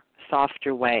easier,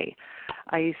 softer way.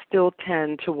 I still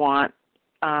tend to want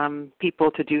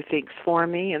people to do things for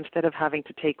me instead of having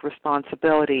to take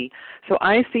responsibility. So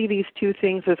I see these two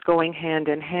things as going hand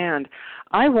in hand.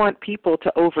 I want people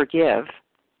to overgive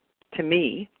to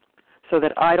me so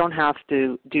that I don't have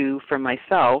to do for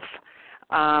myself.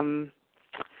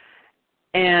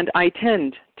 And I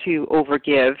tend to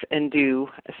overgive and do,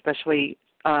 especially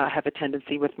have a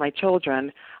tendency with my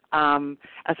children,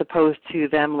 as opposed to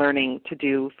them learning to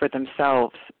do for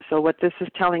themselves. So what this is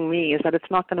telling me is that it's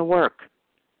not going to work.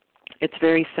 It's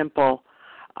very simple.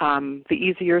 The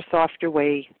easier, softer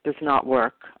way does not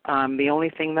work. The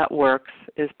only thing that works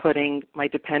is putting my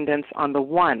dependence on the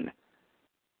one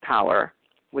power,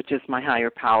 which is my higher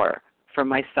power, for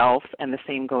myself, and the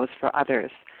same goes for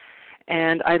others.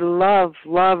 And I love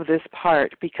this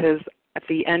part because at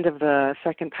the end of the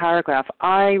second paragraph,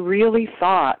 I really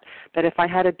thought that if I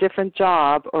had a different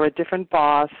job or a different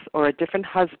boss or a different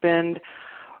husband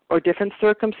or different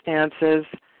circumstances,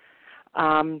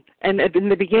 and in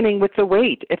the beginning with the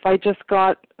weight, if I just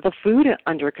got the food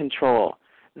under control,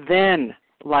 then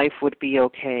life would be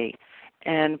okay.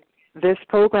 And this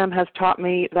program has taught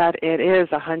me that it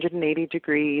is 180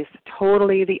 degrees,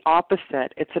 totally the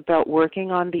opposite. It's about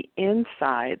working on the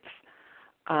insides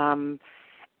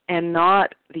and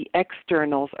not the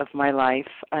externals of my life.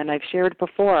 And I've shared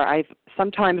before, I've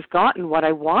sometimes gotten what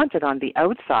I wanted on the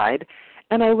outside,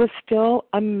 and I was still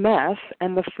a mess,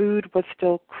 and the food was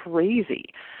still crazy.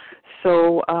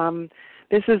 So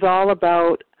this is all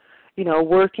about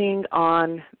working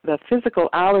on the physical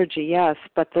allergy, yes,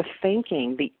 but the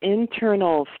thinking, the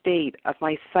internal state of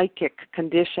my psychic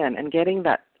condition and getting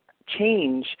that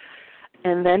change.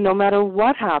 And then no matter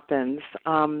what happens,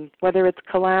 whether it's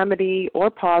calamity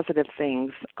or positive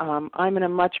things, I'm in a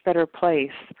much better place.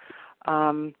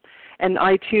 And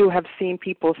I, too, have seen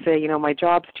people say, my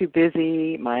job's too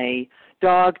busy, my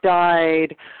dog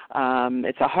died,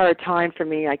 it's a hard time for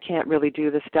me, I can't really do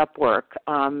the step work.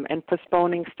 And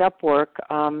postponing step work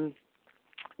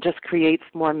just creates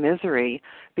more misery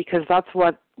because that's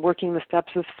what working the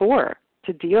steps is for.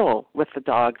 to deal with the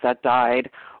dog that died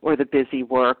or the busy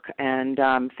work, and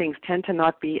things tend to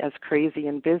not be as crazy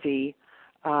and busy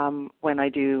when I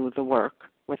do the work.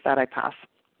 With that, I pass.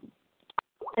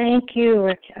 Thank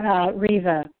you,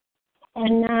 Reva.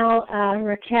 And now,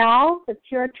 Raquel, it's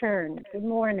your turn. Good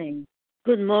morning.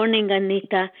 Good morning,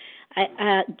 Anita.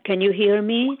 Can you hear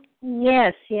me?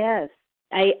 Yes, yes.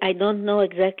 I don't know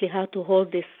exactly how to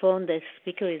hold this phone. The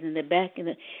speaker is in the back.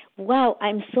 Wow,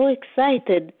 I'm so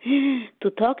excited to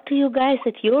talk to you guys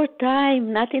at your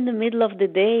time, not in the middle of the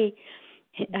day.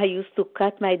 I used to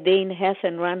cut my day in half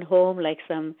and run home like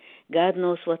some God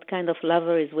knows what kind of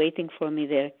lover is waiting for me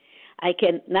there.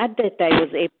 Not that I was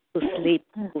able to sleep,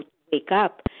 to wake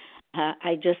up.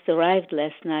 I just arrived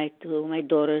last night to my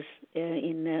daughters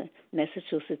in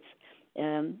Massachusetts,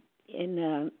 and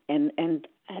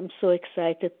I'm so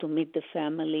excited to meet the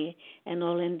family and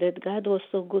all, and that God was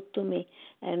so good to me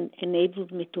and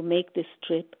enabled me to make this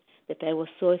trip that I was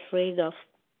so afraid of.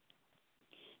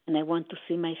 And I want to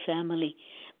see my family.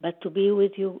 But to be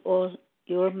with you all,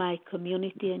 you're my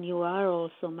community and you are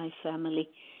also my family.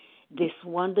 This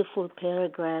wonderful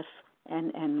paragraph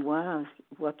and wow,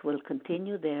 what will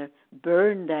continue there,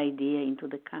 burn the idea into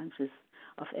the conscience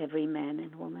of every man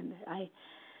and woman.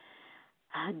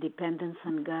 Dependence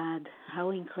on God, how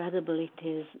incredible it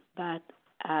is. But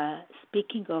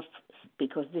speaking of,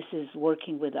 because this is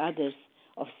working with others,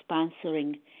 of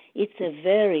sponsoring, it's a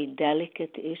very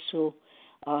delicate issue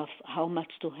of how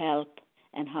much to help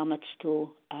and how much to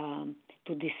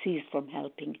desist from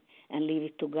helping and leave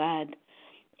it to God.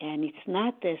 And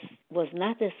was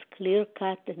not as clear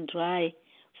cut and dry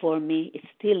for me. It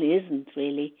still isn't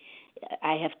really.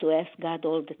 I have to ask God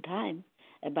all the time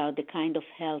about the kind of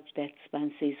help that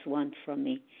sponsees want from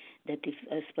me. That if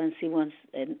a sponsee wants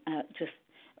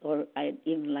or I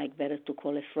even like better to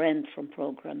call a friend from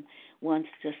program, wants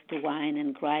just to whine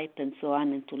and gripe and so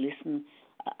on and to listen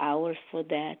hours for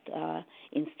that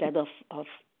instead of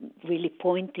really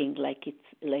pointing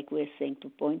like we're saying, to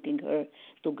pointing her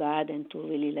to God and to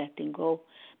really letting go.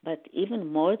 But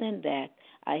even more than that,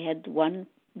 I had one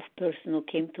person who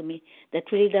came to me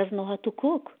that really doesn't know how to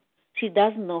cook. She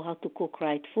doesn't know how to cook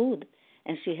right food,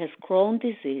 and she has Crohn's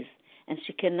disease, and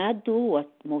she cannot do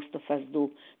what most of us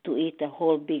do, to eat a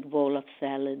whole big bowl of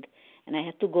salad. And I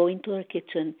had to go into her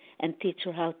kitchen and teach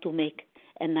her how to make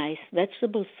a nice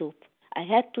vegetable soup. I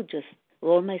had to just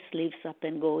roll my sleeves up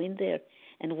and go in there.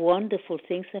 And wonderful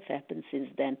things have happened since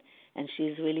then. And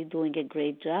she's really doing a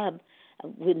great job,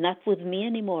 not with me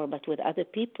anymore, but with other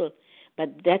people.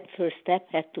 But that first step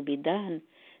had to be done.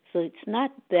 So it's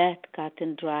not that cut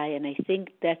and dry. And I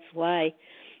think that's why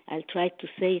I'll try to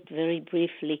say it very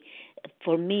briefly.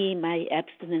 For me, my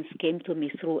abstinence came to me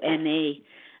through NA,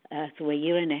 through a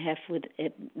year and a half with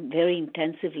very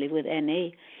intensively with NA.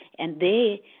 And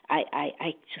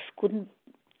I just couldn't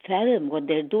fathom what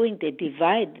they're doing. They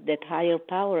divide that higher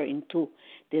power into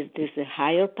there's a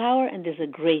higher power and there's a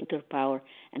greater power.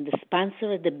 And the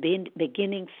sponsor at the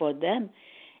beginning for them,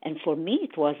 and for me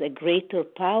it was a greater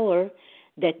power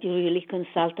that you really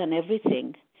consult on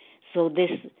everything. So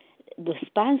the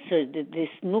sponsor, this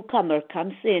newcomer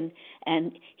comes in,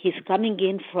 and he's coming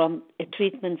in from a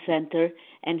treatment center,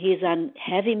 and he's on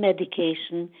heavy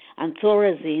medication, on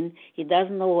Thorazine. He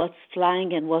doesn't know what's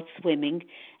flying and what's swimming,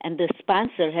 and the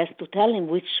sponsor has to tell him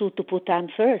which shoe to put on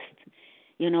first,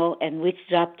 and which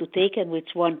job to take and which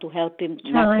one to help him.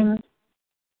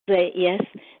 Yes.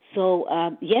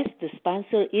 So, yes, the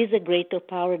sponsor is a greater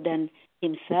power than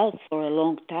himself for a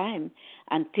long time,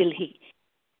 until he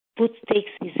takes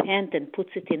his hand and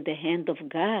puts it in the hand of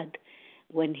God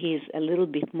when he is a little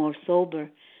bit more sober.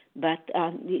 But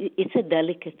it's a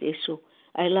delicate issue.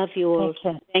 I love you all.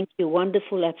 Okay. Thank you.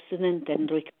 Wonderful abstinent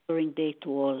and recovering day to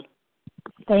all.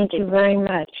 Thank you very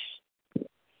much.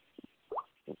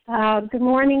 Good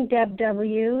morning, Deb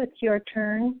W. It's your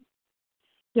turn.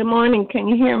 Good morning. Can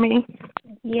you hear me?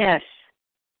 Yes.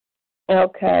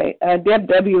 Okay. Deb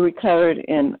W. recovered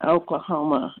in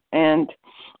Oklahoma, and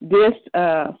this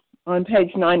on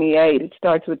page 98, it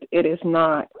starts with "it is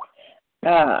not."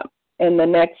 In the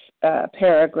next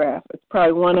paragraph, it's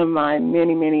probably one of my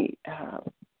many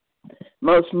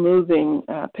most moving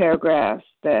paragraphs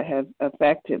that have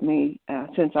affected me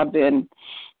since I've been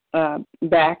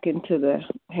back into the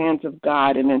hands of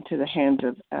God and into the hands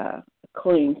of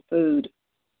clean food.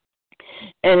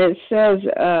 And it says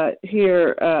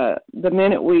here, the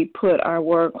minute we put our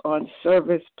work on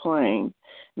service plane,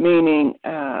 meaning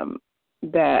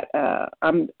that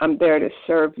I'm there to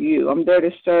serve you. I'm there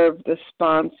to serve the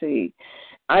sponsee.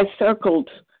 I circled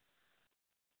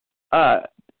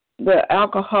the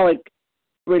alcoholic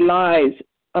relies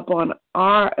upon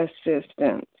our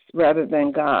assistance rather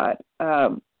than God.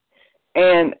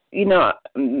 And, you know,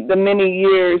 the many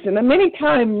years and the many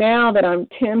times now that I'm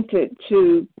tempted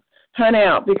to hunt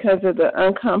out because of the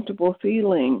uncomfortable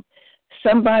feeling,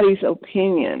 somebody's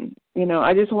opinion. You know,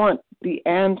 I just want the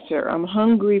answer. I'm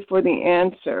hungry for the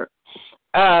answer.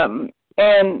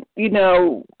 And, you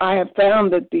know, I have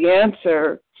found that the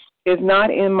answer is not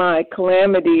in my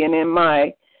calamity and in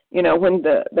my, you know, when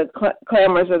the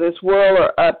clamors of this world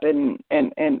are up and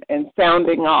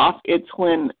sounding off. It's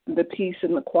when the peace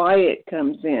and the quiet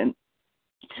comes in.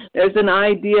 There's an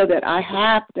idea that I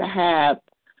have to have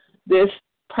this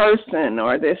person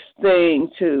or this thing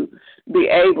to be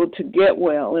able to get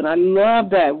well. And I love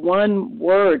that one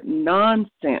word,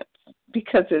 nonsense,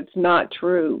 because it's not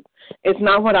true. It's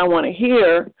not what I want to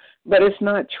hear, but it's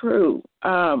not true.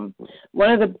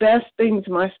 One of the best things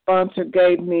my sponsor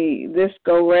gave me this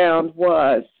go-round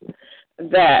was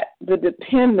that the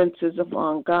dependence is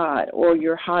upon God or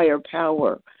your higher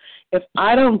power. If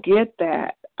I don't get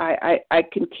that, I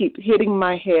can keep hitting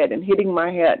my head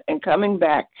and coming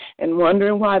back and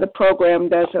wondering why the program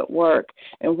doesn't work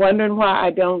and wondering why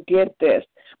I don't get this.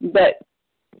 But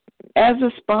as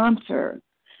a sponsor,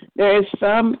 there is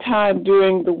some time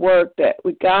during the work that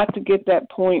we got to get that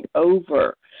point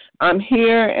over. I'm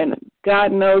here, and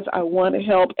God knows I want to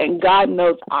help, and God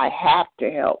knows I have to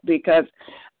help because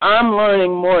I'm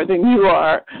learning more than you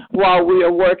are while we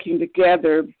are working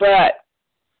together. But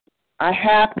I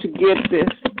have to get this,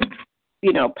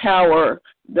 you know, power,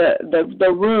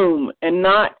 the room, and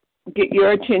not get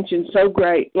your attention so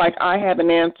great like I have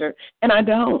an answer, and I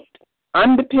don't.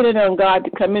 I'm dependent on God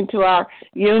to come into our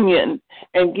union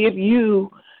and give you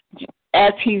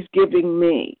as he's giving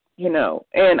me, you know.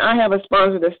 And I have a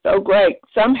sponsor that's so great.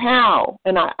 Somehow,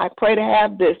 and I pray to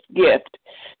have this gift,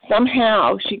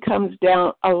 somehow she comes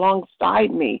down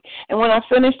alongside me. And when I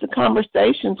finish the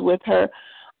conversations with her,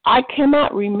 I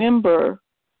cannot remember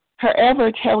her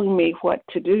ever telling me what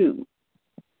to do,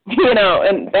 you know,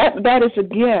 and that is a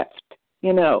gift.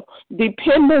 You know,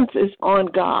 dependence is on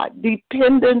God.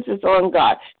 Dependence is on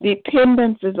God.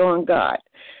 Dependence is on God.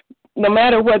 No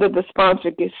matter whether the sponsor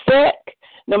gets sick,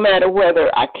 no matter whether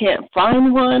I can't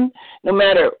find one, no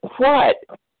matter what,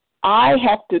 I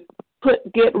have to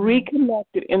get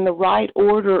reconnected in the right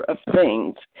order of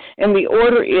things. And the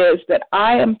order is that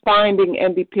I am finding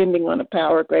and depending on a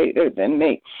power greater than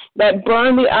me. That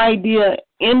burn the idea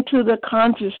into the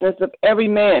consciousness of every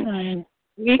man.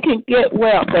 We can get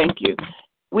well, thank you.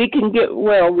 We can get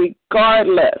well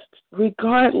regardless.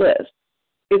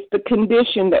 It's the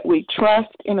condition that we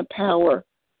trust in a power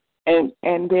and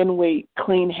then we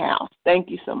clean house. Thank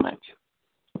you so much.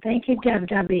 Thank you, Deb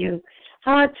W.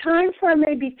 Time for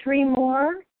maybe three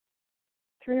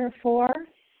or four.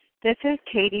 This is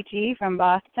Katie G. from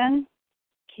Boston.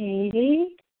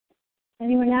 Katie.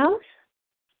 Anyone else?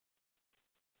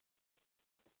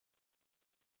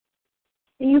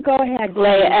 You go ahead.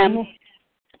 Leah M.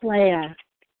 Leah.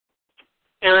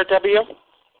 Sarah W.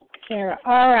 Sarah.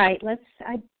 All right.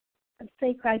 I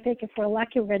think if we're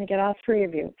lucky, we're going to get all three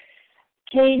of you.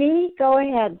 Katie, go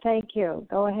ahead. Thank you.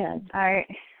 Go ahead. All right.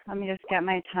 Let me just get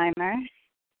my timer.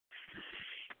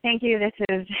 Thank you. This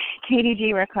is Katie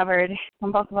G., recovered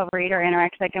compulsive overeater,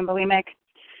 anorexic, and bulimic,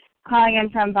 calling in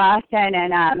from Boston,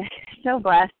 and so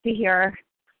blessed to hear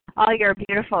all your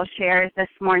beautiful shares this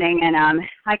morning. And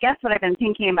I guess what I've been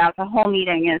thinking about the whole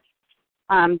meeting is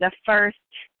the first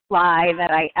lie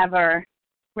that I ever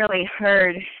really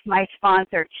heard my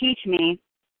sponsor teach me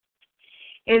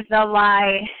is the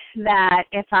lie that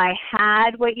if I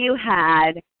had what you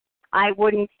had, I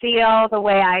wouldn't feel the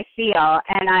way I feel.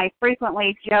 And I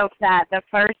frequently joke that the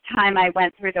first time I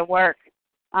went through the work,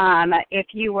 if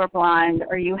you were blonde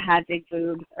or you had big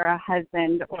boobs or a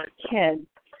husband or kids,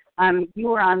 you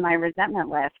were on my resentment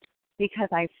list because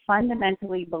I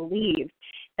fundamentally believed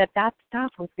that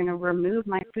stuff was going to remove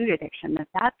my food addiction,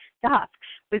 that stuff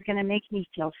was going to make me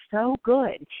feel so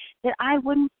good that I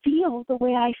wouldn't feel the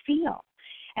way I feel.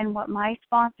 And what my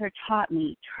sponsor taught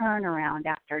me, turnaround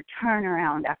after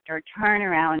turnaround after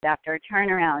turnaround after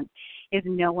turnaround, is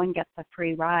no one gets a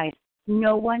free ride.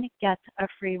 No one gets a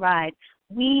free ride.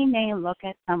 We may look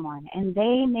at someone and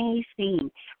they may seem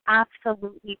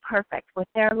absolutely perfect with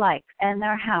their life and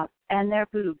their house and their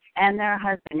boobs and their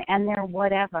husband and their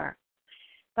whatever.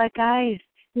 But guys,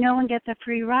 no one gets a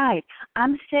free ride.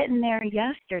 I'm sitting there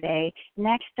yesterday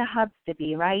next to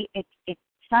Hubstaby, right? It's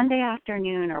Sunday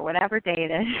afternoon or whatever day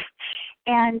it is,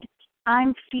 and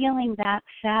I'm feeling that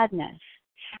sadness.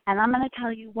 And I'm going to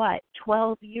tell you what,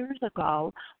 12 years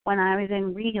ago when I was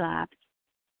in relapse,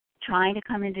 trying to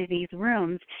come into these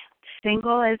rooms,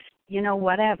 single as,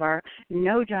 whatever,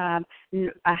 no job,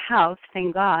 a house,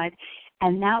 thank God.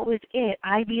 And that was it.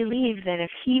 I believe that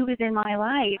if he was in my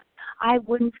life, I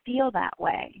wouldn't feel that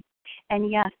way. And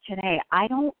yes, today, I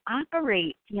don't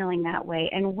operate feeling that way.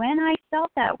 And when I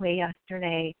felt that way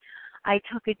yesterday, I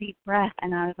took a deep breath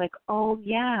and I was like, oh,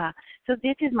 yeah. So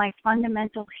this is my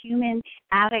fundamental human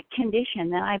addict condition,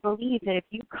 that I believe that if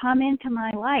you come into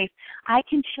my life, I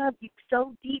can shove you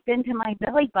so deep into my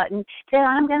belly button that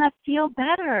I'm going to feel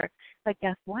better. But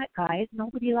guess what, guys?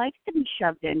 Nobody likes to be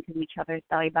shoved into each other's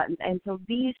belly buttons. And so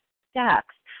these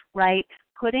steps, right,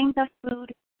 putting the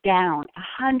food down,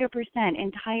 100%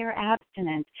 entire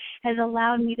abstinence, has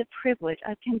allowed me the privilege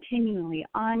of continually,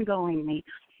 ongoingly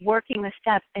working the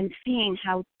steps and seeing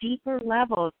how deeper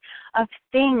levels of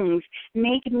things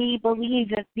make me believe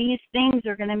that these things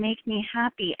are going to make me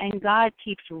happy. And God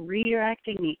keeps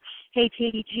redirecting me. Hey,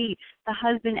 KDG, the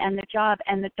husband and the job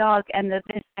and the dog and the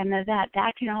this and the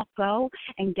that can all go.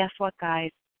 And guess what,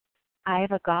 guys? I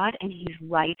have a God, and he's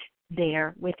right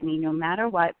there with me no matter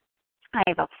what. I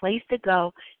have a place to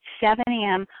go, 7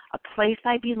 a.m., a place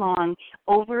I belong,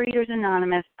 Overeaters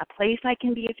Anonymous, a place I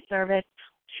can be of service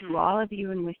to all of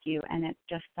you and with you, and it's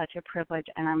just such a privilege,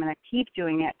 and I'm going to keep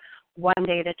doing it one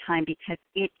day at a time, because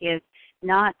it is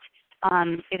not,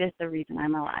 it is the reason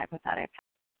I'm alive. With that, I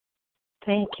pass.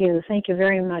 Thank you. Thank you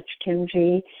very much, Kim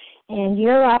G. And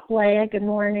you're up, Leah. Good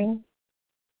morning.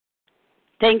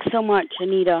 Thanks so much,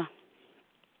 Anita.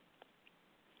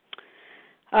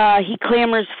 He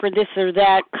clamors for this or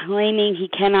that, claiming he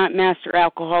cannot master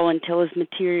alcohol until his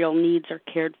material needs are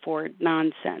cared for.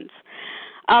 Nonsense.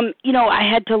 I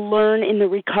had to learn in the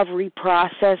recovery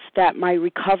process that my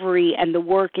recovery and the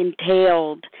work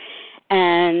entailed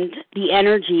and the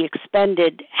energy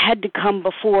expended had to come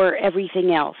before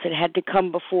everything else. It had to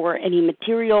come before any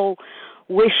material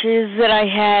wishes that I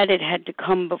had. It had to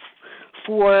come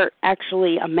before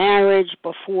actually a marriage,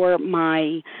 before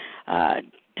my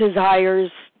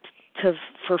desires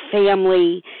for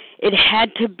family. It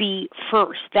had to be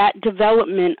first. That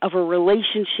development of a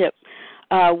relationship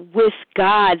with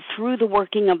God through the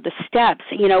working of the steps.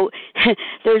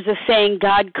 There's a saying,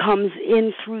 God comes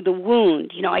in through the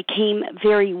wound. I came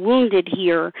very wounded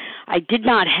here. I did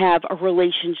not have a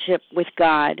relationship with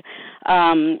God.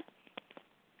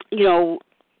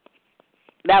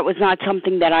 That was not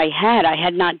something that I had. I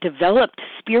had not developed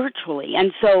spiritually.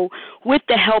 And so with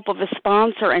the help of a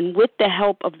sponsor and with the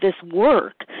help of this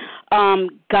work,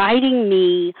 guiding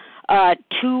me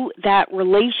to that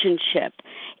relationship.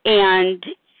 And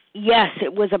yes,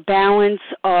 it was a balance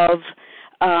of,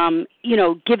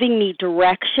 giving me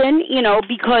direction,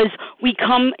 because we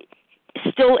come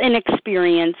still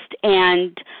inexperienced,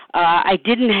 and I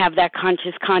didn't have that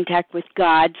conscious contact with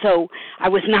God, so I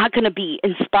was not going to be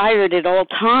inspired at all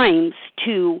times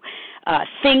to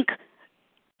think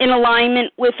in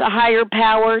alignment with a higher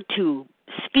power, to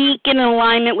speak in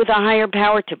alignment with a higher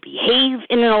power, to behave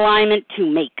in alignment, to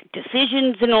make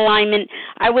decisions in alignment.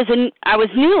 I was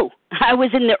new. I was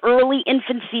in the early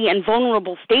infancy and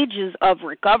vulnerable stages of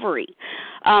recovery.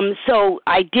 So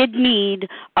I did need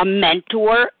a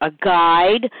mentor, a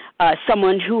guide,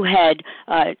 someone who had,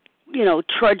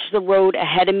 trudged the road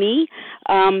ahead of me.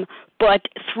 But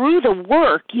through the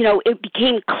work, it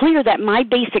became clear that my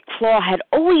basic flaw had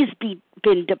always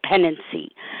been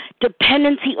dependency,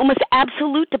 almost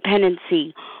absolute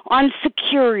dependency on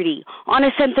security, on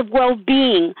a sense of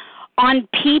well-being, on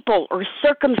people or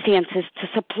circumstances to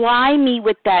supply me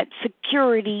with that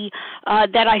security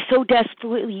that I so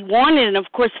desperately wanted. And, of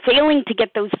course, failing to get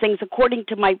those things according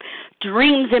to my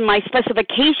dreams and my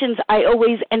specifications, I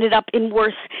always ended up in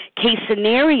worst-case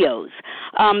scenarios.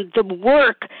 The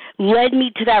work led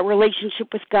me to that relationship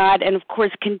with God and, of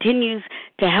course, continues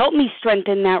to help me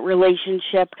strengthen that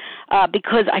relationship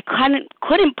because I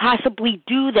couldn't possibly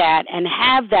do that and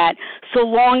have that so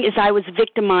long as I was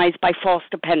victimized by false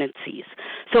dependencies.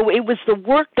 So it was the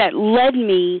work that led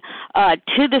me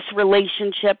to this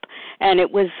relationship, and it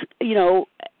was,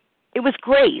 it was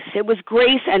grace. It was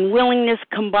grace and willingness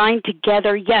combined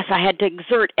together. Yes, I had to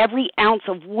exert every ounce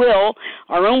of will,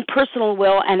 our own personal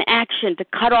will and action to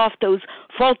cut off those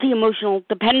faulty emotional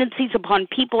dependencies upon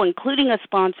people, including a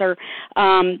sponsor.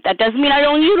 That doesn't mean I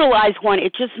don't utilize one.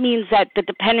 It just means that the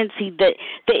dependency, the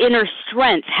inner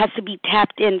strength has to be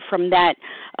tapped in from that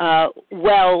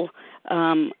well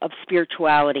of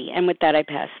spirituality. And with that, I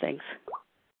pass. Thanks.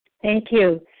 Thank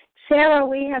you. Sarah,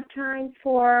 we have time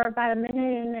for about a minute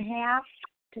and a half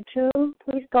to two.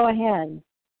 Please go ahead.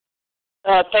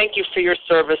 Thank you for your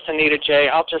service, Anita J.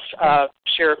 I'll just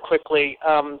share quickly.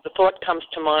 The thought comes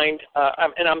to mind,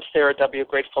 and I'm Sarah W.,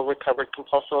 grateful, recovered,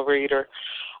 compulsive overeater,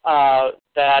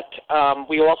 that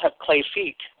we all have clay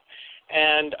feet.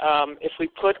 And if we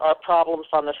put our problems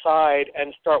on the side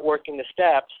and start working the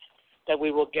steps, that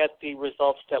we will get the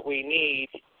results that we need,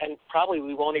 and probably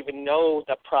we won't even know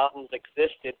that problems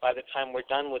existed by the time we're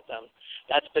done with them.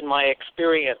 That's been my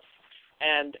experience.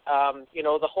 And,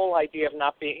 the whole idea of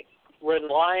not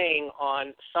relying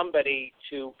on somebody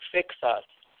to fix us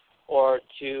or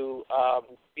to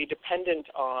be dependent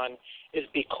on is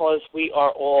because we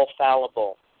are all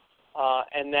fallible.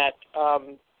 And that a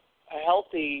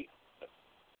healthy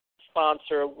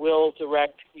sponsor will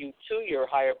direct you to your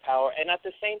higher power. And at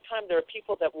the same time, there are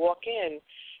people that walk in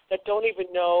that don't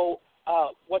even know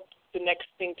what the next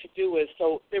thing to do is.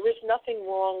 So there is nothing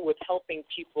wrong with helping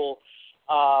people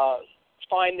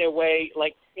find their way,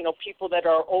 like, people that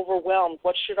are overwhelmed.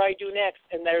 What should I do next?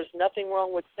 And there's nothing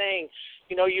wrong with saying,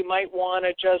 you might want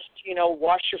to just,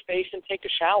 wash your face and take a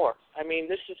shower. I mean,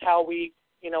 this is how we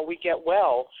get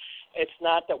well. It's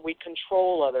not that we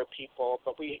control other people,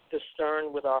 but we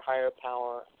discern with our higher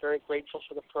power. I'm very grateful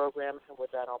for the program, and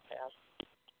with that, I'll pass.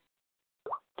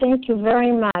 Thank you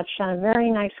very much. A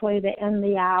very nice way to end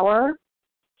the hour.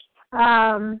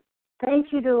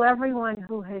 Thank you to everyone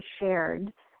who has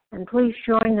shared. And please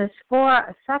join us for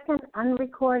a second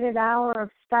unrecorded hour of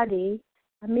study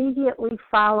immediately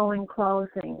following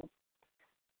closing.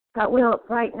 But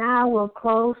right now we'll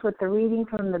close with the reading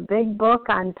from the Big Book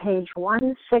on page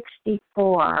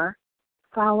 164,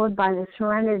 followed by the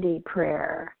Serenity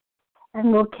Prayer.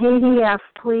 And will Katie F.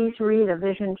 please read a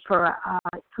vision for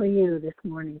you this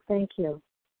morning? Thank you.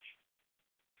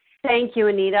 Thank you,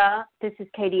 Anita. This is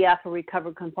Katie F., a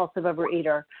recovered compulsive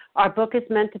overeater. Our book is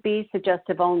meant to be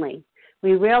suggestive only.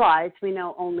 We realize we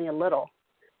know only a little.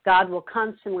 God will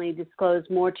constantly disclose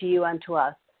more to you and to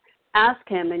us. Ask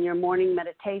him in your morning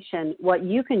meditation what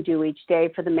you can do each day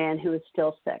for the man who is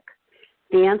still sick.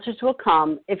 The answers will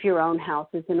come if your own house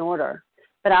is in order.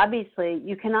 But obviously,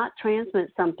 you cannot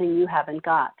transmit something you haven't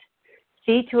got.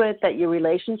 See to it that your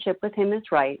relationship with him is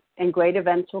right, and great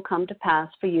events will come to pass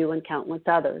for you and countless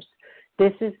others.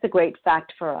 This is the great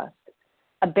fact for us.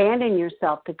 Abandon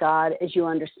yourself to God as you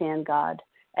understand God.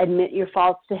 Admit your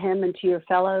faults to him and to your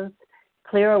fellows.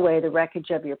 Clear away the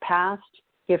wreckage of your past.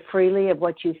 Give freely of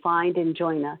what you find and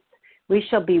join us. We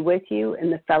shall be with you in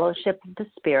the fellowship of the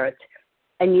Spirit,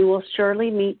 and you will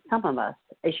surely meet some of us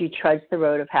as you trudge the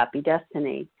road of happy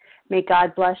destiny. May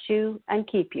God bless you and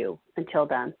keep you. Until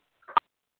then.